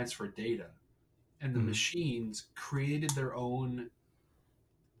to transfer data, and the machines created their own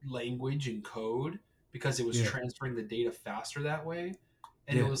language and code because it was transferring the data faster that way,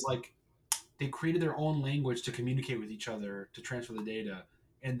 and it was like they created their own language to communicate with each other to transfer the data,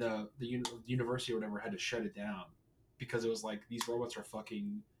 and the university or whatever had to shut it down because it was like, these robots are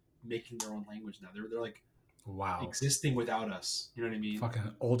fucking making their own language now. They're like, wow, existing without us. You know what I mean?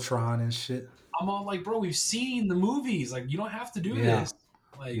 Fucking Ultron and shit. I'm all like, bro, we've seen the movies. Like, you don't have to do this.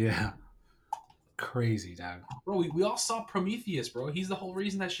 Like, crazy, dog. Bro, we all saw Prometheus, bro. He's the whole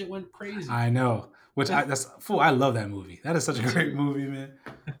reason that shit went crazy. I know. I love that movie. That is such a great movie, man.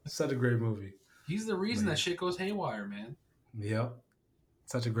 Such a great movie. He's the reason that shit goes haywire, man. Yep.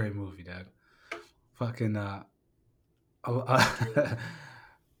 Such a great movie, dad. Fucking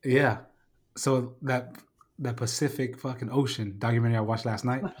yeah. So that Pacific fucking Ocean documentary I watched last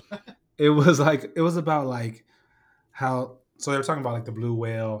night, it was about like how, so they were talking about like the blue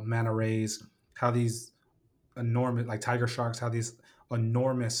whale, manta rays, how these enormous, like tiger sharks, how these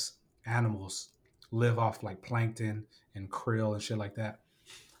enormous animals live off like plankton and krill and shit like that.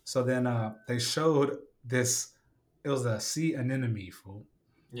 So then they showed this, it was a sea anemone, fool.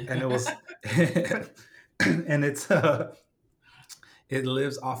 And it was and it's it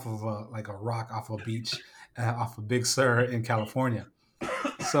lives off of like a rock off a beach, off of Big Sur in California.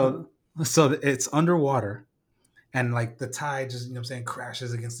 So it's underwater, and like the tide just, you know what I'm saying,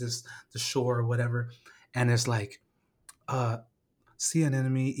 crashes against the shore or whatever, and it's like sea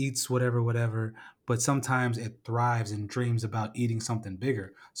anemone eats whatever, but sometimes it thrives and dreams about eating something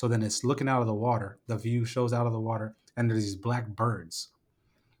bigger. So then it's looking out of the water, the view shows out of the water, and there's these black birds,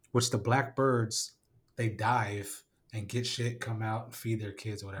 which the black birds, they dive and get shit, come out and feed their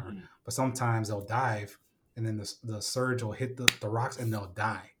kids or whatever. But sometimes they'll dive and then the surge will hit the rocks and they'll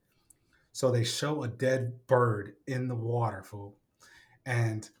die. So they show a dead bird in the water, fool.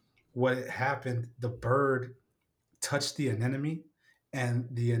 And what happened, the bird touched the anemone, and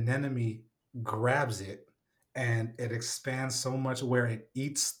the anemone grabs it, and it expands so much where it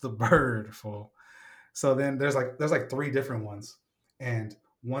eats the bird, fool. So then there's like three different ones, and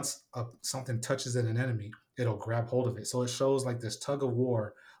once something touches an anemone, it'll grab hold of it. So it shows like this tug of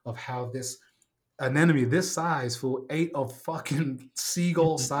war of how this anemone this size, fool, ate a fucking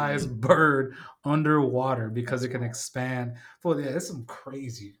seagull-sized bird underwater because it can expand. Fool, yeah, there's some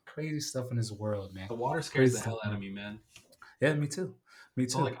crazy stuff in this world, man. The water scares the hell out of me, man. Yeah, me too.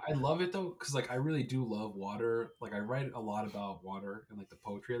 So like I love it though, because like I really do love water. Like I write a lot about water and like the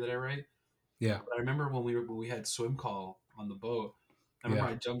poetry that I write. Yeah. But I remember when we had swim call on the boat. I remember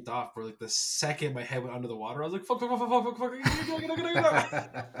I jumped off for like the second my head went under the water. I was like, fuck.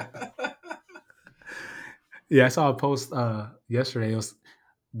 Yeah, I saw a post yesterday. It was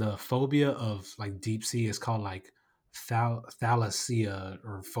the phobia of like deep sea is called like thalassia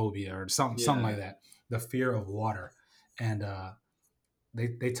or phobia or something like that. The fear of water. And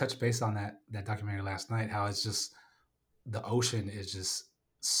they touched base on that documentary last night, how it's just the ocean is just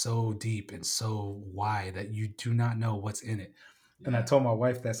so deep and so wide that you do not know what's in it. Yeah. And I told my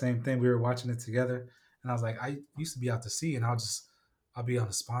wife that same thing. We were watching it together, and I was like, I used to be out to sea, and I'll be on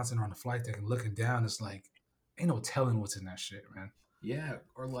the sponsor or on the flight deck and looking down. It's like, ain't no telling what's in that shit, man. Yeah,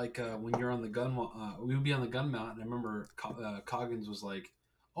 or like when you're on the gun, we would be on the gun mount, and I remember Coggins was like,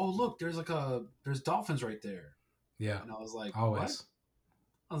 "Oh, look, there's dolphins right there." Yeah, and I was like, always. What?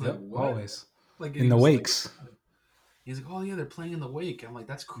 I was like, what? Always. Like in the wakes. Like, he's like, oh yeah, they're playing in the wake. I'm like,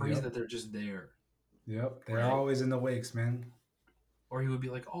 that's crazy that they're just there. Yep, they're always in the wakes, man. Or he would be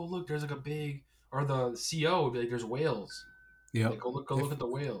like, oh look, there's like a big, or the CO would be like, there's whales. Yeah, like, go look at the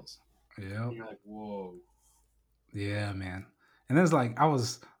whales. Yeah, you're like, whoa. Yeah, man. And then it's like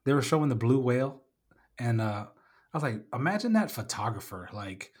they were showing the blue whale, and I was like, imagine that photographer,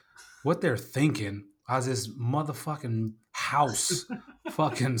 like what they're thinking as this motherfucking house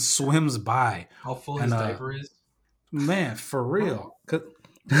fucking swims by. How full his diaper is. Man, for real. Because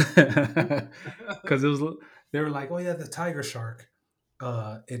they were like, oh yeah, the tiger shark,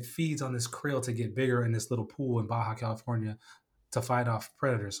 it feeds on this krill to get bigger in this little pool in Baja California to fight off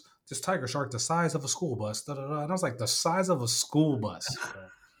predators. This tiger shark the size of a school bus. And I was like, the size of a school bus.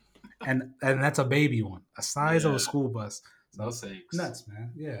 and that's a baby one. A size of a school bus. So no thanks. Nuts,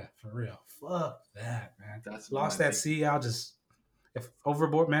 man. Yeah, for real. Fuck that, man. That's lost that sea. I'll just, if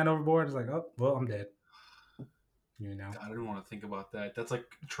overboard, it's like, oh, well, I'm dead. You know? I didn't want to think about that. That's like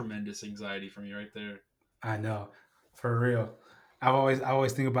tremendous anxiety for me right there. I know. For real. I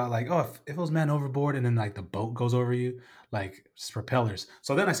always think about like, oh, if it was man overboard and then like the boat goes over you, like just propellers.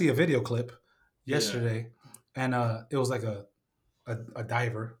 So then I see a video clip yesterday, and it was like a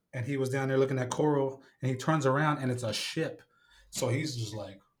diver, and he was down there looking at coral, and he turns around and it's a ship. So he's just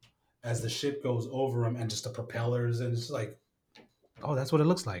like, as the ship goes over him, and just the propellers, and it's like, oh, that's what it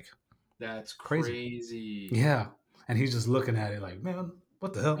looks like. That's crazy. Yeah, and he's just looking at it like, man,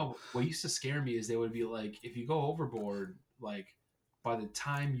 what the hell? Oh, what used to scare me is they would be like, if you go overboard, like by the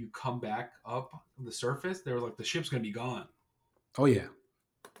time you come back up the surface, they were like, the ship's gonna be gone. Oh yeah,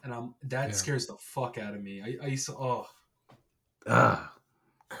 and that scares the fuck out of me. I used to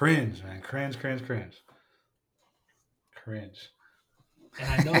cringe, man, cringe. And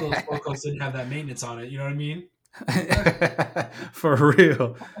I know those locals didn't have that maintenance on it. You know what I mean? For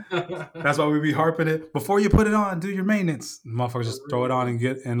real. That's why we be harping it. Before you put it on, do your maintenance. The motherfuckers just throw it on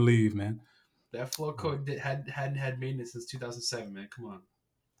and leave, man. That flow code hadn't had maintenance since 2007, man. Come on.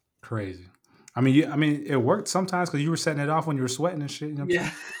 Crazy. I mean, it worked sometimes because you were setting it off when you were sweating and shit. You know yeah.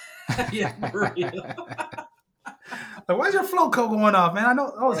 Yeah, for real. Like, why's your flow code going off, man? I know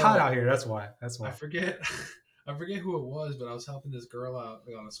it was hot out here. That's why. I forget who it was, but I was helping this girl out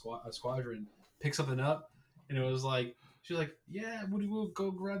on a squadron pick something up, and it was like, she was like, yeah, Woody Woo,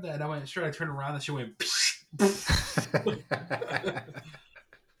 go grab that. And I went, sure. I turned around and she went,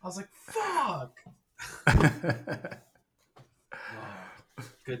 I was like, fuck.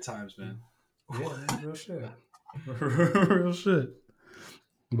 Good times, man. Yeah, real shit. Real shit.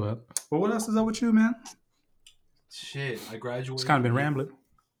 But what else is up with you, man? Shit, I graduated. It's kind of been rambling.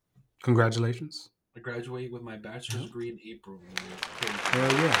 Congratulations. I graduate with my bachelor's degree in April.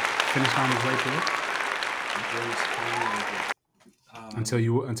 Hell yeah! Finished on his right there.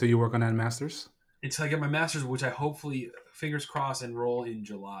 Until you work on that master's. Until I get my master's, which I hopefully, fingers crossed, enroll in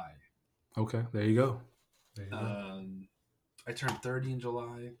July. Okay, there you go. I turned 30 in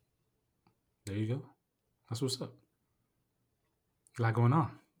July. There you go. That's what's up. A lot going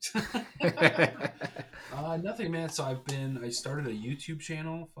on. Nothing, man. So I started a YouTube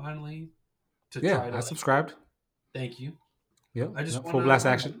channel finally. I subscribed. Thank you. Yeah, I just Full Blast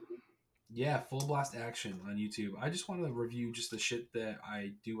Action. Yeah, Full Blast Action on YouTube. I just wanted to review just the shit that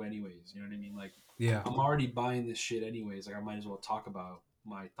I do anyways. You know what I mean? Like, yeah, I'm already buying this shit anyways. Like, I might as well talk about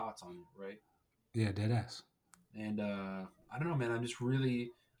my thoughts on it, right? Yeah, dead ass. And I don't know, man.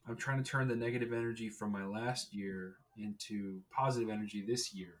 I'm trying to turn the negative energy from my last year into positive energy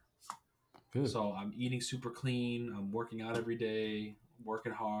this year. Good. So I'm eating super clean. I'm working out every day,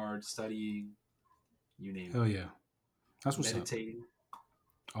 working hard, studying, you name it. Hell yeah. That's what's Meditating.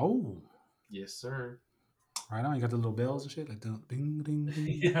 Oh. Yes, sir. Right on. You got the little bells and shit? Like the ding, ding,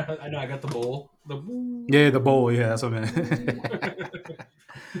 ding. Yeah, I know. I got the bowl. Yeah, the bowl. Yeah, that's what I meant.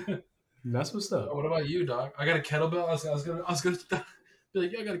 That's what's up. What about you, dog? I got a kettlebell. I was gonna be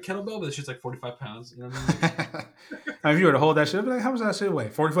like, yeah, I got a kettlebell, but this shit's like 45 pounds. You know what I mean? If you were to hold that shit, I'd be like, how much that shit weigh?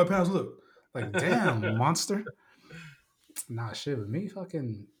 45 pounds? Look. Like, damn, monster. Nah, shit with me,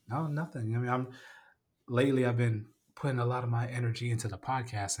 fucking, no, nothing. I mean, lately I've been putting a lot of my energy into the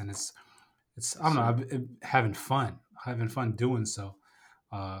podcast, and it's I don't know, I've been having fun doing so.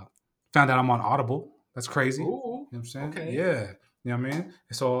 Found out I'm on Audible. That's crazy. Ooh, you know what I'm saying? Okay. Yeah. You know what I mean?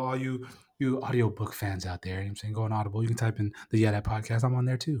 So all you audiobook fans out there, you know what I'm saying, go on Audible. You can type in the Yeah That Podcast. I'm on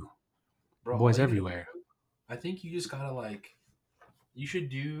there too. Bro, boys everywhere. I think you just gotta you should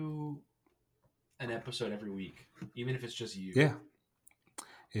do an episode every week, even if it's just you. Yeah.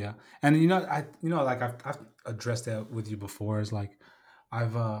 Yeah. And I've addressed that with you before. Is like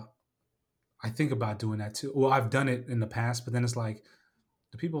I think about doing that too. Well, I've done it in the past, but then it's like,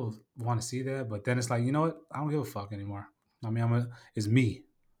 do people want to see that? But then it's like, you know what? I don't give a fuck anymore. I mean, it's me.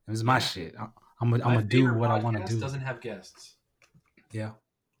 It's my shit. I'm gonna do what I want to do. Doesn't have guests. Yeah.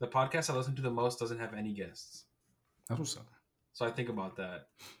 The podcast I listen to the most doesn't have any guests. That's what's up. So I think about that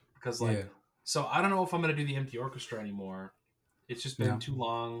because so I don't know if I'm gonna do the Empty Orchestra anymore. It's just been too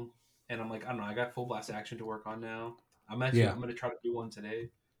long, and I'm like, I don't know. I got Full Blast Action to work on now. I'm gonna try to do one today.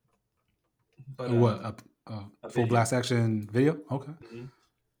 But a Full Blast Action video? Okay. Mm-hmm.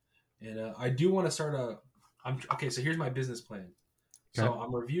 And I do want to start okay, so here's my business plan. Okay. So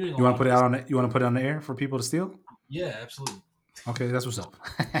I'm reviewing. You want to put it out on? You want to put it on the air for people to steal? Yeah, absolutely. Okay, that's what's up.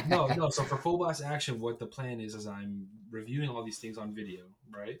 No. So for Full Blast Action, what the plan is I'm reviewing all these things on video,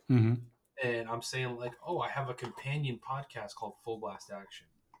 right? Mm-hmm. And I'm saying like, oh, I have a companion podcast called Full Blast Action,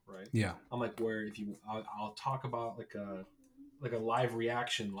 right? Yeah. I'm like, where I'll talk about like a live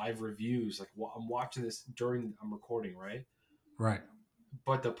reaction, live reviews. Like, I'm watching this during I'm recording, right? Right.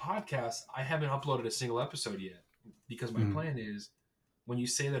 But the podcast, I haven't uploaded a single episode yet because my plan is when you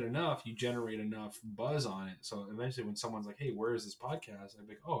say that enough, you generate enough buzz on it. So eventually when someone's like, hey, where is this podcast? I'd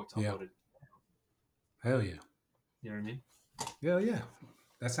be like, oh, it's uploaded. Yeah. Hell yeah. You know what I mean? Hell yeah.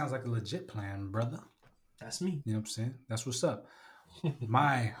 That sounds like a legit plan, brother. That's me. You know what I'm saying? That's what's up.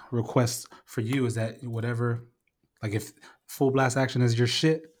 My request for you is that whatever, like if Full Blast Action is your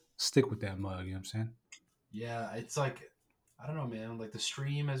shit, stick with that mug. You know what I'm saying? Yeah, it's like, I don't know, man. Like the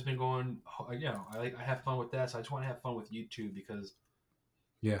stream has been going. I have fun with that. So I just want to have fun with YouTube because,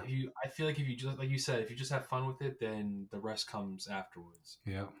 I feel like if you just, like you said, if you just have fun with it, then the rest comes afterwards.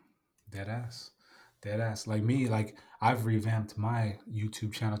 Yeah, dead ass. Like me, like I've revamped my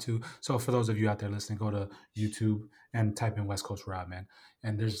YouTube channel too. So for those of you out there listening, go to YouTube and type in West Coast Rob, man.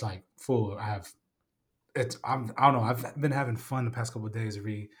 And there's like I don't know. I've been having fun the past couple of days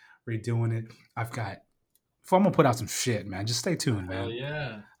redoing it. I'm gonna put out some shit, man. Just stay tuned, man. Hell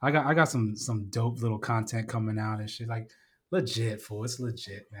yeah. I got some dope little content coming out and shit. Like legit, fool. It's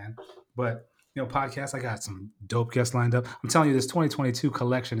legit, man. But podcast, I got some dope guests lined up. I'm telling you, this 2022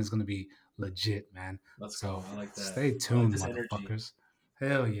 collection is gonna be legit, man. Let's go. I like that. Stay tuned, motherfuckers.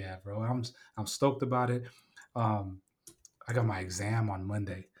 Hell yeah, bro. I'm stoked about it. I got my exam on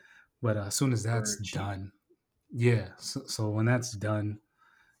Monday, but as soon as that's done, so when that's done,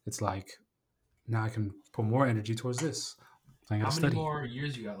 it's like now I can put more energy towards this. How many more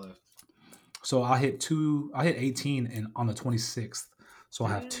years you got left? So I'll hit 18 on the 26th. So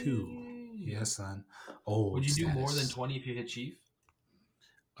I'll have 2. Yes, son. Oh, would you do more than 20 if you hit Chief?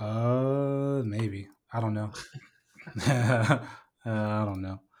 Maybe. I don't know. I don't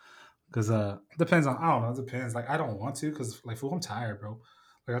know. Because depends on, I don't know, it depends. Like, I don't want to because, like, fool, I'm tired, bro.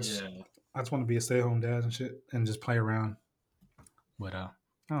 Like, I just want to be a stay-at-home dad and shit and just play around. But I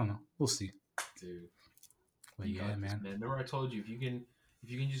don't know. We'll see. Dude. But yeah, man. Remember I told you if you can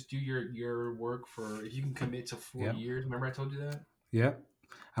just do your work if you can commit to 4 years. Remember I told you that? Yeah.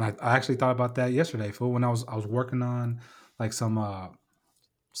 And I actually thought about that yesterday, fool, when I was working on like some of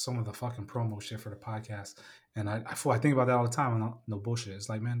the fucking promo shit for the podcast. And I think about that all the time, and no bullshit. It's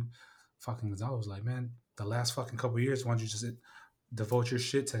like, man, fucking Gonzalo was like, man, the last fucking couple of years, why don't you just devote your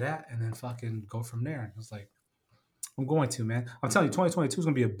shit to that and then fucking go from there? And I was like, I'm going to, man. I'm telling you, 2022 is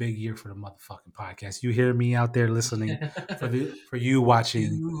gonna be a big year for the motherfucking podcast. You hear me out there listening, for you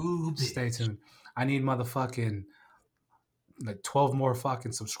watching. Stay tuned. I need motherfucking like 12 more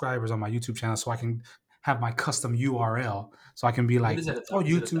fucking subscribers on my YouTube channel so I can have my custom URL so I can be like,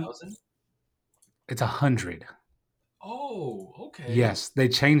 YouTube. It's 100. Oh, okay. Yes, they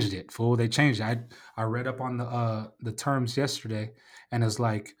changed it, fool. They changed it. I read up on the terms yesterday, and it's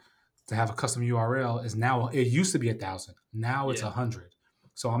like to have a custom URL is now, it used to be 1,000. Now it's 100.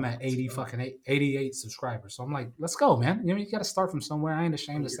 So I'm at 88 subscribers. So I'm like, let's go, man. You know, you got to start from somewhere. I ain't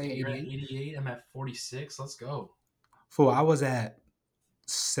ashamed to say 88. You're at 88. I'm at 46. Let's go. Fool, I was at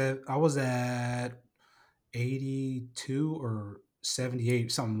 82 or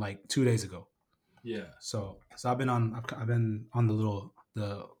 78, something like 2 days ago. Yeah. So I've been on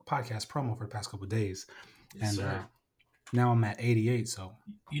the podcast promo for the past couple of days, yes, and now I'm at 88. So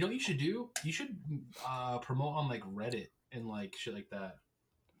you know what you should do? You should promote on like Reddit and like shit like that.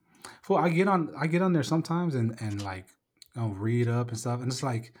 Well, I get on there sometimes and like I'll read up and stuff, and it's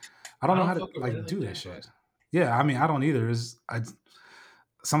like I don't know how to like do that shit. Yeah, I mean I don't either.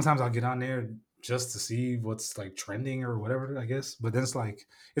 Sometimes I'll get on there just to see what's like trending or whatever, I guess. But then it's like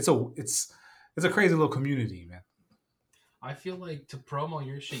it's a crazy little community, man. I feel like to promo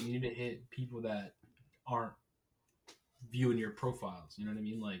your shit, you need to hit people that aren't viewing your profiles. You know what I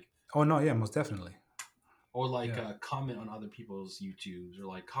mean? Like, oh no, yeah, most definitely. Or like comment on other people's YouTubes, or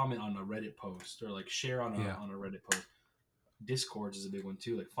like comment on a Reddit post, or like share on a Reddit post. Discords is a big one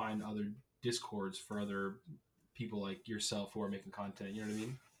too. Like find other Discords for other people like yourself who are making content. You know what I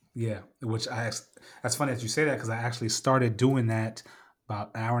mean? Yeah, that's funny that you say that because I actually started doing that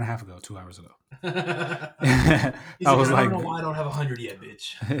about an hour and a half ago, 2 hours ago. I was like, I don't know why I don't have 100 yet,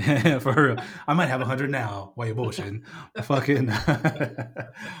 bitch. For real. I might have 100 now. Why you bullshitting? Fucking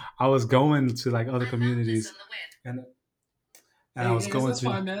I was going to like other communities and I was going to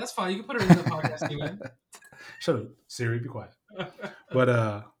fine, man. That's fine. You can put it in the podcast too, man. Shut up, Siri, be quiet. But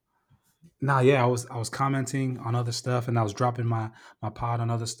I was commenting on other stuff and I was dropping my pod on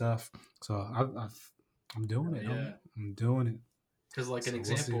other stuff. So I'm doing it. Yeah. I'm doing it. Because like an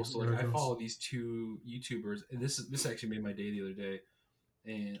example, so like I follow these two YouTubers, and this actually made my day the other day,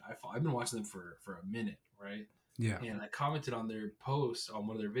 and I've been watching them for a minute, right? Yeah. And I commented on their post on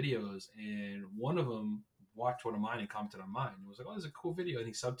one of their videos, and one of them watched one of mine and commented on mine. And was like, "Oh, this is a cool video," and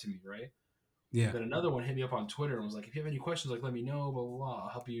he subbed to me, right? Yeah. Then another one hit me up on Twitter and was like, "If you have any questions, like let me know, blah blah blah.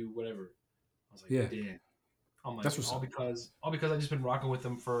 I'll help you, whatever." I was like, "Yeah, damn." I'm like, that's all because I just been rocking with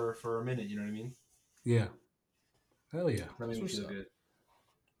them for a minute. You know what I mean? Yeah. Hell yeah. That made me feel good.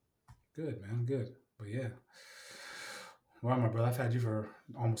 Good, man. Good. But yeah. Well, my brother, I've had you for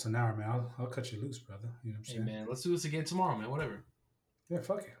almost an hour, man. I'll cut you loose, brother. You know what I'm saying? Hey, man, let's do this again tomorrow, man. Whatever. Yeah,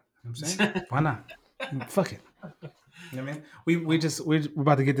 fuck it. You know what I'm saying? Why not? Fuck it. You know what I mean? We're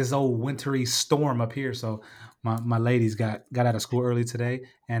about to get this old wintry storm up here. So my ladies got out of school early today,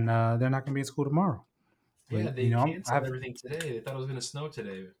 and they're not going to be in school tomorrow. Yeah, but, they canceled everything today. They thought it was going to snow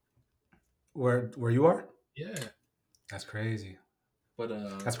today. Where you are? Yeah. That's crazy. But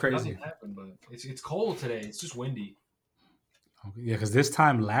that's crazy. Happened, but it's cold today. It's just windy. Okay. Yeah, because this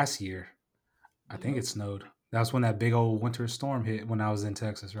time last year, I think it snowed. That's when that big old winter storm hit when I was in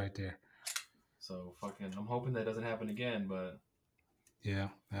Texas, right there. So I'm hoping that doesn't happen again. But yeah,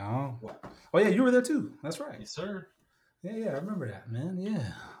 oh yeah, you were there too. That's right. Yes, sir. Yeah, I remember that, man.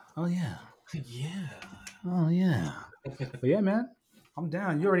 Yeah. Oh yeah. Yeah. Oh yeah. But yeah, man, I'm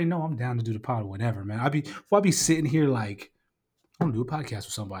down. You already know I'm down to do the pod whenever, man. I'll be sitting here like, I'm gonna do a podcast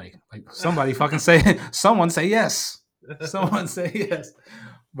with somebody. Like somebody fucking someone say yes. Someone say yes.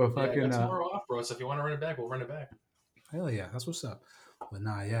 But fucking tomorrow off, bro. So if you want to run it back, we'll run it back. Hell yeah, that's what's up. But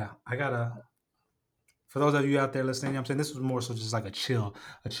nah, yeah, I gotta. For those of you out there listening, you know what I'm saying, this was more so just like a chill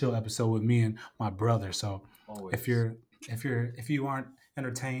episode with me and my brother. So always. if you aren't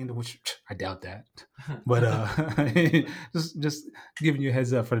entertained, which I doubt that, but just giving you a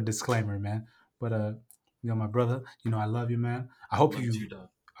heads up for the disclaimer, man. But my brother, I love you, man. I hope you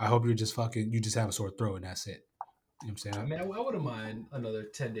just have a sore throat and that's it. what I'm saying? I mean, I wouldn't mind another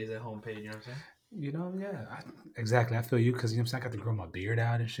 10 days at home paid. You know what I'm saying? You know, yeah, exactly. I feel you because you know what I'm saying. I got to grow my beard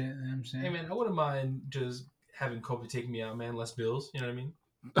out and shit. You know what I'm saying? Hey man, I wouldn't mind just having Kobe take me out, man. Less bills. You know what I mean?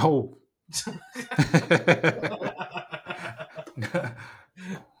 Oh.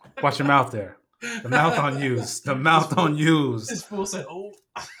 Watch your mouth there. The mouth on use. The mouth on use. This fool said, "Oh."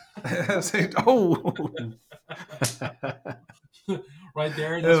 Oh. Right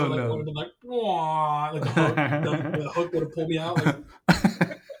there, and that's what like would have been like, "Wah!" Like the hook would have pulled me out. Like,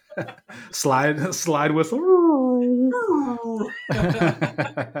 slide whistle.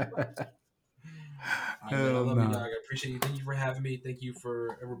 I love you, dog. I appreciate you. Thank you for having me. Thank you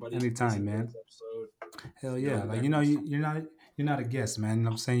for everybody. Anytime, man. Hell yeah! Like you're not a guest, man. You know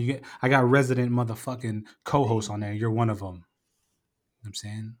what I'm saying? I got resident motherfucking co-hosts on there. You're one of them. You know what I'm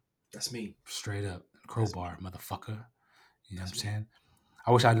saying? That's me. Straight up. Crowbar, motherfucker. You know what I'm saying?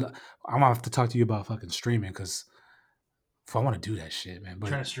 I wish I'm gonna have to talk to you about fucking streaming because I want to do that shit, man. But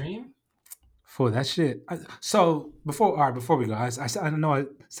trying to stream? For that shit. So before we go, I know I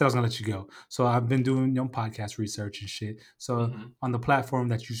said I was gonna let you go. So I've been doing podcast research and shit. So on the platform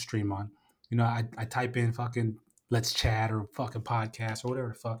that you stream on, you know, I type in fucking let's chat or fucking podcast or whatever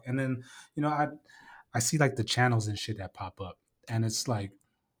the fuck, and then you know I see like the channels and shit that pop up, and it's like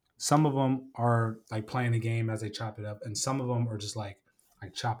some of them are like playing the game as they chop it up, and some of them are just like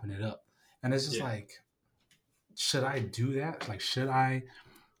chopping it up, and it's just like, should I do that? Like, should I?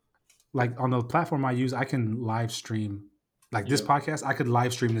 Like on the platform I use, I can live stream like this podcast. I could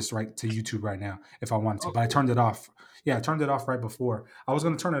live stream this right to YouTube right now if I wanted to, but I turned it off. Yeah, I turned it off right before. I was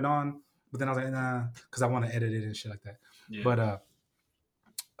going to turn it on, but then I was like, nah, because I want to edit it and shit like that. Yeah.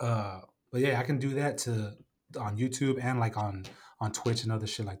 But yeah, I can do that on YouTube and like on Twitch and other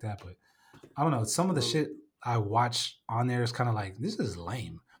shit like that. But I don't know. Some of the shit I watch on there is kind of like, this is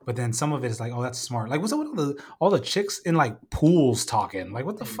lame. But then some of it is like, oh, that's smart. Like, what's up with all the chicks in like pools talking? Like,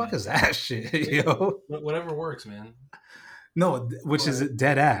 what the fuck is that shit? Yo, whatever works, man. No, which is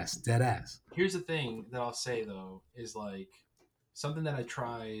dead ass. Here's the thing that I'll say though is like something that I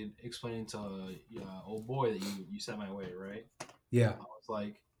tried explaining to old boy that you sent my way, right? Yeah. I was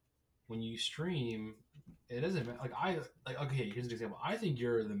like, when you stream, it doesn't matter. Like okay, here's an example. I think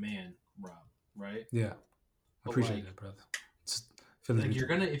you're the man, Rob, right? Yeah, I appreciate that, brother. Like you're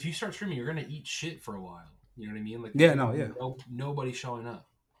gonna, if you start streaming, you're gonna eat shit for a while. You know what I mean? Like nobody showing up.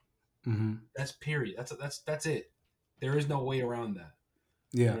 Mm-hmm. That's period. That's it. There is no way around that.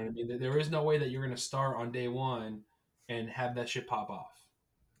 Yeah. You know what I mean? There is no way that you're gonna start on day one and have that shit pop off.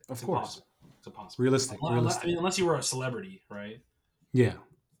 Of course, it's impossible. Realistic. I mean, unless you were a celebrity, right? Yeah.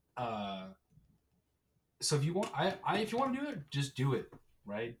 So if you want, if you want to do it, just do it,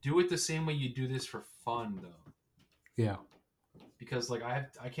 right? Do it the same way you do this for fun, though. Yeah. Because like I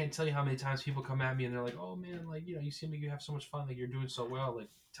can't tell you how many times people come at me and they're like, "Oh man, like you know, you seem like you have so much fun, like you're doing so well. Like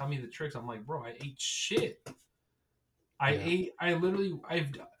tell me the tricks." I'm like, "Bro, I ate shit. When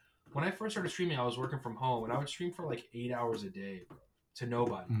I first started streaming, I was working from home and I would stream for like 8 hours a day, bro, to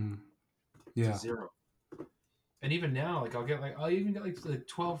nobody, to zero. And even now, like I'll even get like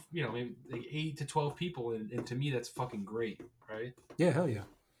 12, you know, maybe like 8 to 12 people, and to me that's fucking great, right? Yeah, hell yeah.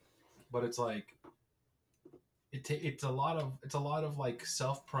 But it's like. It's a lot of like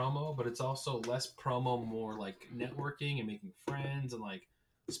self promo, but it's also less promo, more like networking and making friends and like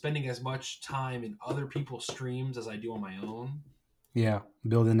spending as much time in other people's streams as I do on my own. Yeah,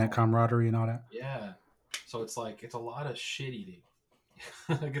 building that camaraderie and all that. Yeah, so it's like it's a lot of shit eating.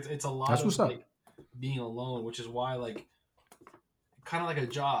 Like it's a lot That's of like being alone, which is why like kind of like a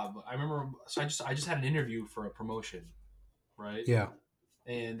job. I remember, so I just had an interview for a promotion, right? Yeah,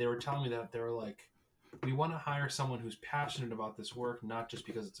 and they were telling me that they were like, we want to hire someone who's passionate about this work, not just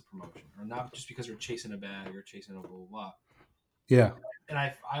because it's a promotion or not just because you're chasing a bag or chasing a blah, blah, blah. Yeah. And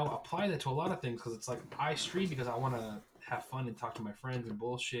I apply that to a lot of things because it's like I stream because I want to have fun and talk to my friends and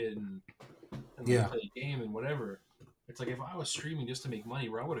bullshit and play a game and whatever. It's like if I was streaming just to make money,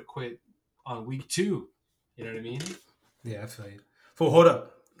 where I would have quit on week 2. You know what I mean? Yeah, I feel you. Fool, hold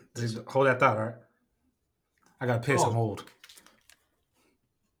up. Hold that thought, all right? I got to piss. I'm old.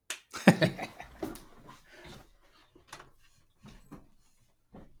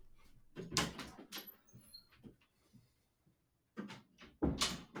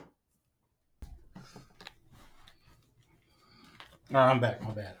 No, I'm back.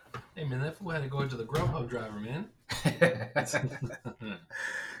 My bad. Hey, man, that fool had to go into the Grubhub driver, man. That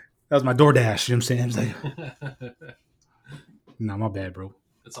was my DoorDash. You know what I'm saying? No, my bad, bro.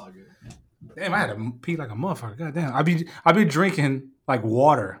 It's all good. Damn, I had to pee like a motherfucker. God damn. I be drinking like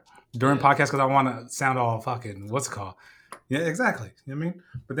water during podcasts because I want to sound all fucking, what's it called? Yeah, exactly. You know what I mean?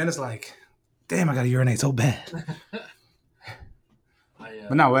 But then it's like, damn, I got to urinate so bad.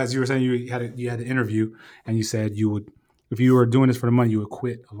 But no, as you were saying, you had an interview, and you said you would, if you were doing this for the money, you would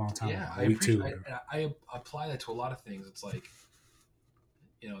quit a long time ago. I apply that to a lot of things. It's like,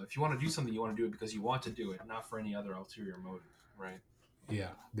 if you want to do something, you want to do it because you want to do it, not for any other ulterior motive, right?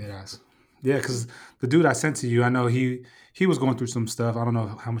 Yeah, deadass. Yeah, because the dude I sent to you, I know he was going through some stuff. I don't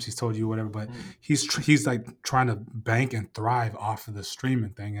know how much he's told you or whatever, but he's like trying to bank and thrive off of the streaming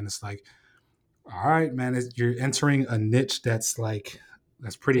thing, and it's like, all right, man, you're entering a niche that's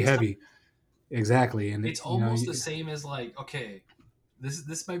pretty heavy. Exactly, and it's almost the same as like, okay,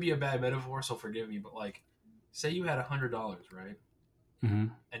 this might be a bad metaphor, so forgive me, but like, say you had $100, right? Mm-hmm.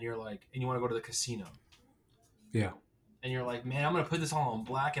 And you're like, and you want to go to the casino. Yeah. And you're like, man, I'm gonna put this all on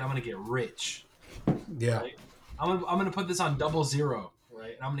black, and I'm gonna get rich. Yeah. Right? I'm gonna put this on 00,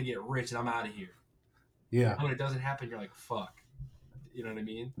 right? And I'm gonna get rich, and I'm out of here. Yeah. And when it doesn't happen, you're like, fuck. You know what I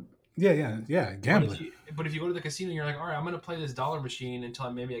mean? Yeah. Gambling. But if you go to the casino, and you're like, all right, I'm gonna play this dollar machine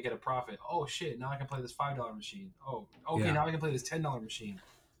until maybe I get a profit. Oh shit! Now I can play this $5 machine. Oh, okay. Now I can play this $10 machine.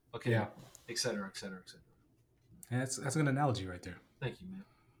 Okay. Yeah. Et cetera, et cetera, et cetera. Yeah, that's a good analogy right there. Thank you, man.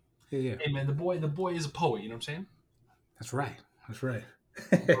 Yeah. Hey, man, the boy is a poet. You know what I'm saying? That's right.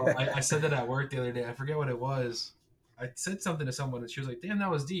 Well, I said that at work the other day. I forget what it was. I said something to someone, and she was like, "Damn, that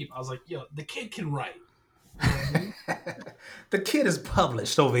was deep." I was like, "Yo, the kid can write." You know what I mean? The kid is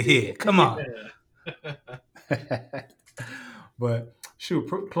published over here. Come on. But shoot,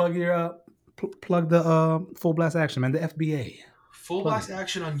 plug the Full Blast Action, man. The FBA. Full Blast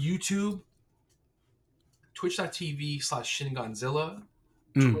Action on YouTube, Twitch.tv/Shingonzilla,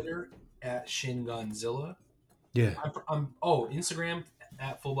 Twitter @Shingonzilla. Yeah. Instagram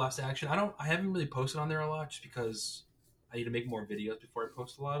 @Full Blast Action. I haven't really posted on there a lot just because I need to make more videos before I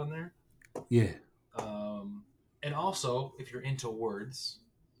post a lot on there. Yeah. And also, if you're into words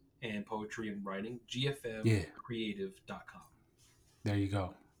and poetry and writing, GFMcreative.com. There you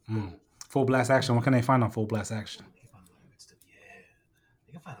go. Full Blast Action. What can they find on Full Blast Action? They can find a lot of good stuff. Yeah.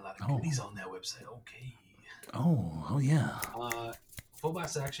 They can find a lot of goodies on that website. Okay. Oh yeah. Full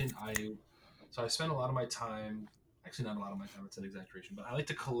Blast Action, I spend a lot of my time, actually not a lot of my time, it's an exaggeration, but I like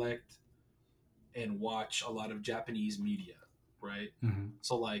to collect and watch a lot of Japanese media, right? Mm-hmm.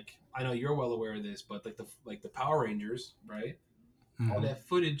 So like, I know you're well aware of this, but like the Power Rangers, right? Mm-hmm. All that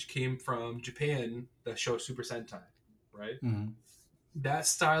footage came from Japan, the show Super Sentai, right? Mm-hmm. That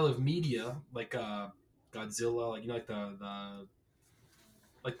style of media, like Godzilla,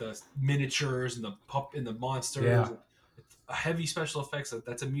 like the miniatures and the monsters. Yeah. A heavy special effects.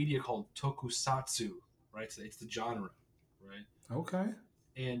 That's a media called tokusatsu, right? So it's the genre, right? Okay.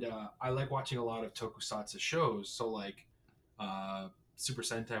 And I like watching a lot of tokusatsu shows. So like Super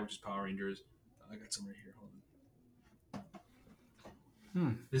Sentai, which is Power Rangers. I got some right here. Hold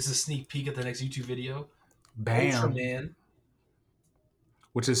on. This is a sneak peek at the next YouTube video. Bam. Ultraman.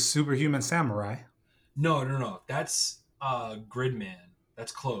 Which is Superhuman Samurai. No. That's Gridman.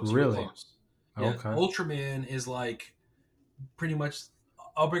 That's close. Really? Close. Yeah. Okay. Ultraman is like pretty much.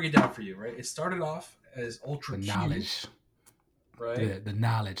 I'll break it down for you. Right. It started off as Ultra Q. Knowledge. Right. Yeah, the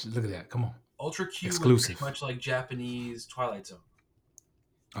knowledge. Look at that. Come on. Ultra Q exclusive. Was pretty much like Japanese Twilight Zone.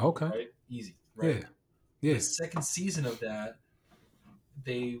 Okay. Right. Easy. Right. Yeah. The second season of that,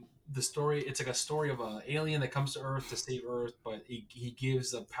 the story, it's like a story of an alien that comes to Earth to save Earth, but he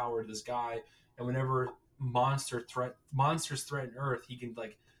gives the power to this guy, and whenever monsters threaten Earth, he can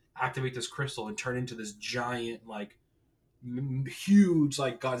like activate this crystal and turn into this giant, like huge,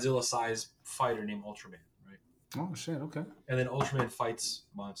 like Godzilla sized fighter named Ultraman, right? Oh shit, okay. And then Ultraman fights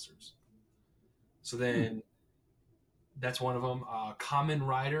monsters. So then that's one of them. Kamen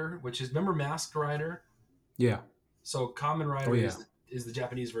Rider, which is, remember Masked Rider? Yeah. So Kamen Rider is the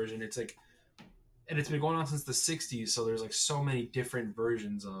Japanese version. It's like, and it's been going on since the 60s, so there's like so many different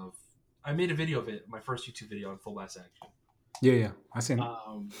versions of. I made a video of it, my first YouTube video on Full Blast Action. Yeah, I seen it.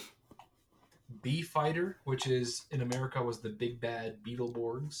 B Fighter, which is in America was the big bad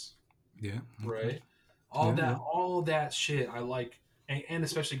Beetleborgs. Yeah. Okay. Right. All that shit I like, and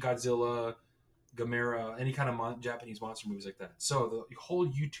especially Godzilla, Gamera, any kind of Japanese monster movies like that. So the whole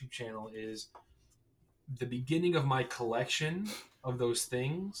YouTube channel is the beginning of my collection of those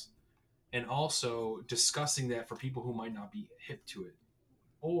things, and also discussing that for people who might not be hip to it.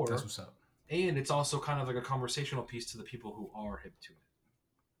 Or that's what's up. And it's also kind of like a conversational piece to the people who are hip to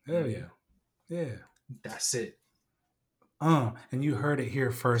it. Hell yeah. Yeah. That's it. And you heard it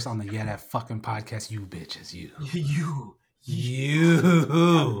here first on the That Fucking Podcast, you bitches, you.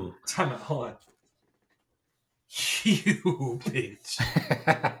 You. Time out, hold on. You bitch.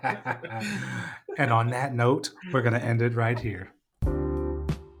 And on that note, we're going to end it right here.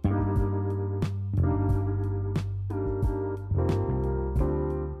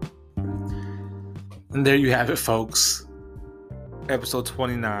 And there you have it, folks. Episode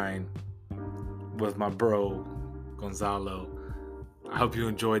 29 with my bro, Gonzalo. I hope you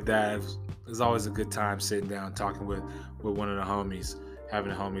enjoyed that. It's always a good time sitting down talking with one of the homies, having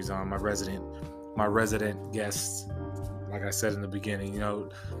the homies on, my resident guests. Like I said in the beginning,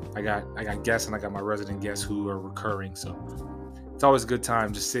 I got guests and I got my resident guests who are recurring. So it's always a good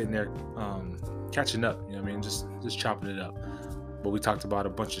time just sitting there catching up, just chopping it up. But we talked about a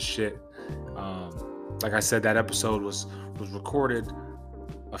bunch of shit. Like I said, that episode was recorded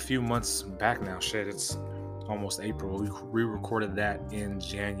a few months back now. Shit, it's almost April. We recorded that in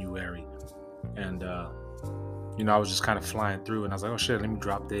January. And, I was just kind of flying through and I was like, oh shit, let me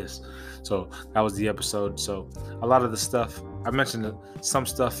drop this. So that was the episode. So a lot of the stuff, I mentioned some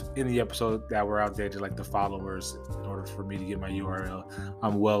stuff in the episode that were outdated, like the followers, in order for me to get my URL.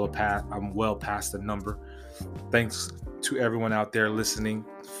 I'm well past the number. Thanks to everyone out there listening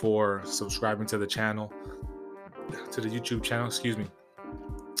for subscribing to the channel, to the YouTube channel,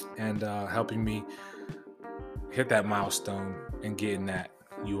 and helping me hit that milestone and getting that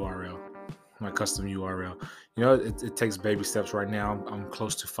URL, my custom URL. It takes baby steps right now. I'm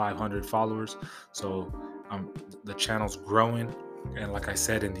close to 500 followers, so the channel's growing. And like I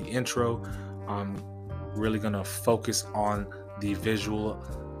said in the intro, I'm really gonna focus on the visual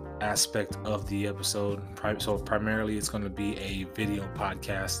aspect of the episode. So primarily it's going to be a video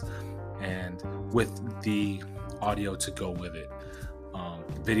podcast and with the audio to go with it.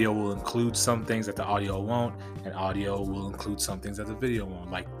 Video will include some things that the audio won't, and audio will include some things that the video won't,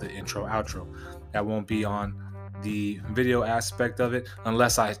 like the intro, outro. That won't be on the video aspect of it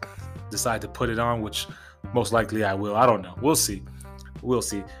unless I decide to put it on, which most likely I will. I don't know. We'll see.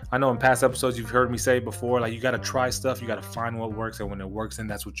 I know in past episodes you've heard me say before, like, you got to try stuff, you got to find what works, and when it works, then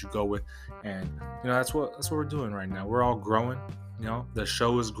that's what you go with. And that's what we're doing right now. We're all growing. The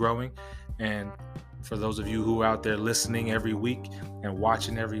show is growing, and for those of you who are out there listening every week and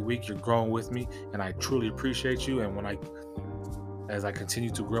watching every week, you're growing with me, and I truly appreciate you. And as I continue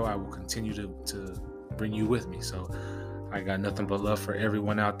to grow, I will continue to bring you with me. So I got nothing but love for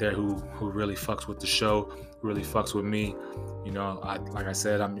everyone out there who really fucks with the show, really fucks with me. Like I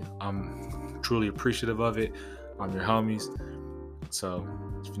said, I'm truly appreciative of it. I'm your homies. So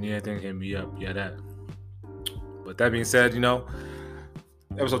if you need anything, hit me up. Yeah, that. But that being said,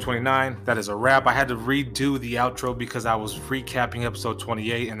 episode 29, that is a wrap. I had to redo the outro because I was recapping episode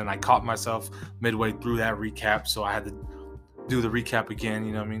 28, and then I caught myself midway through that recap, so I had to do the recap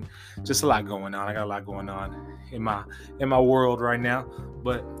again. Just a lot going on. I got a lot going on in my world right now,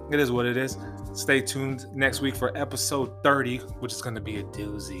 but it is what it is. Stay tuned next week for episode 30, which is going to be a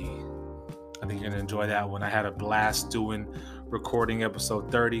doozy. I think you're going to enjoy that one. I had a blast recording episode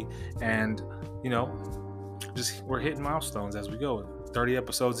 30, and we're hitting milestones as we go. 30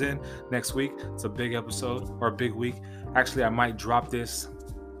 episodes in next week. It's a big episode, or a big week. Actually, I might drop this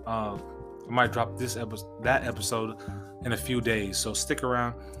that episode in a few days. So stick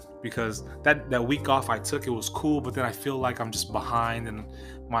around, because that week off I took, it was cool, but then I feel like I'm just behind and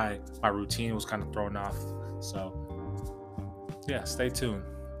my routine was kind of thrown off. So yeah, stay tuned.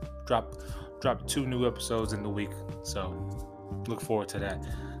 Drop 2 new episodes in the week. So look forward to that.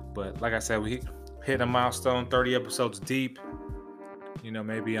 But like I said, we hit a milestone, 30 episodes deep.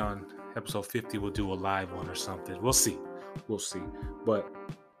 Maybe on episode 50 we'll do a live one or something. We'll see. But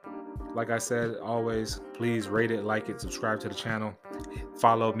like I said, always, please rate it, like it, subscribe to the channel.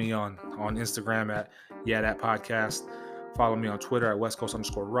 Follow me on Instagram at that podcast. Follow me on Twitter at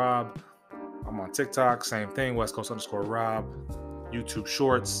westcoast_Rob. I'm on TikTok, same thing, westcoast_Rob. YouTube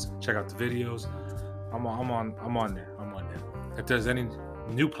Shorts, check out the videos. I'm on there. If there's any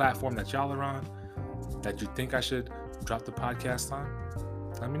new platform that y'all are on that you think I should drop the podcast on,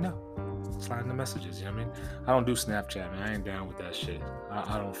 let me know. Slide in the messages, I don't do Snapchat, man. I ain't down with that shit.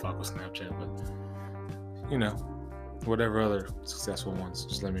 I don't fuck with Snapchat, but whatever other successful ones,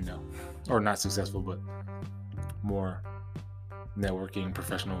 just let me know. Or not successful, but more networking,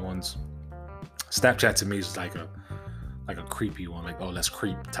 professional ones. Snapchat to me is like a creepy one, like, oh, that's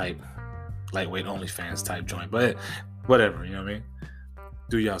creep type, lightweight OnlyFans type joint. But whatever,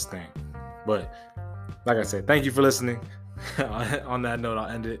 do y'all's thing. But like I said, thank you for listening. On that note, I'll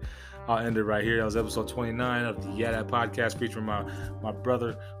end it right here. That was episode 29 of the Yeah That podcast, featuring my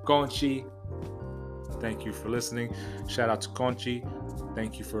brother Conchi. Thank you for listening. Shout out to Conchi.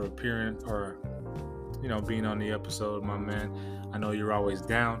 Thank you for appearing, or being on the episode, my man. I know you're always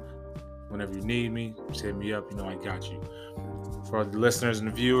down. Whenever you need me, just hit me up. I got you. For the listeners and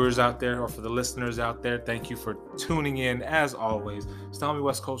the viewers out there, or for the listeners out there, thank you for tuning in. As always, it's the homie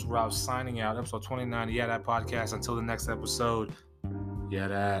West Coast Rob signing out. Episode 29 of Yeah That podcast. Until the next episode, yeah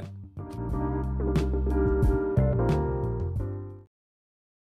that.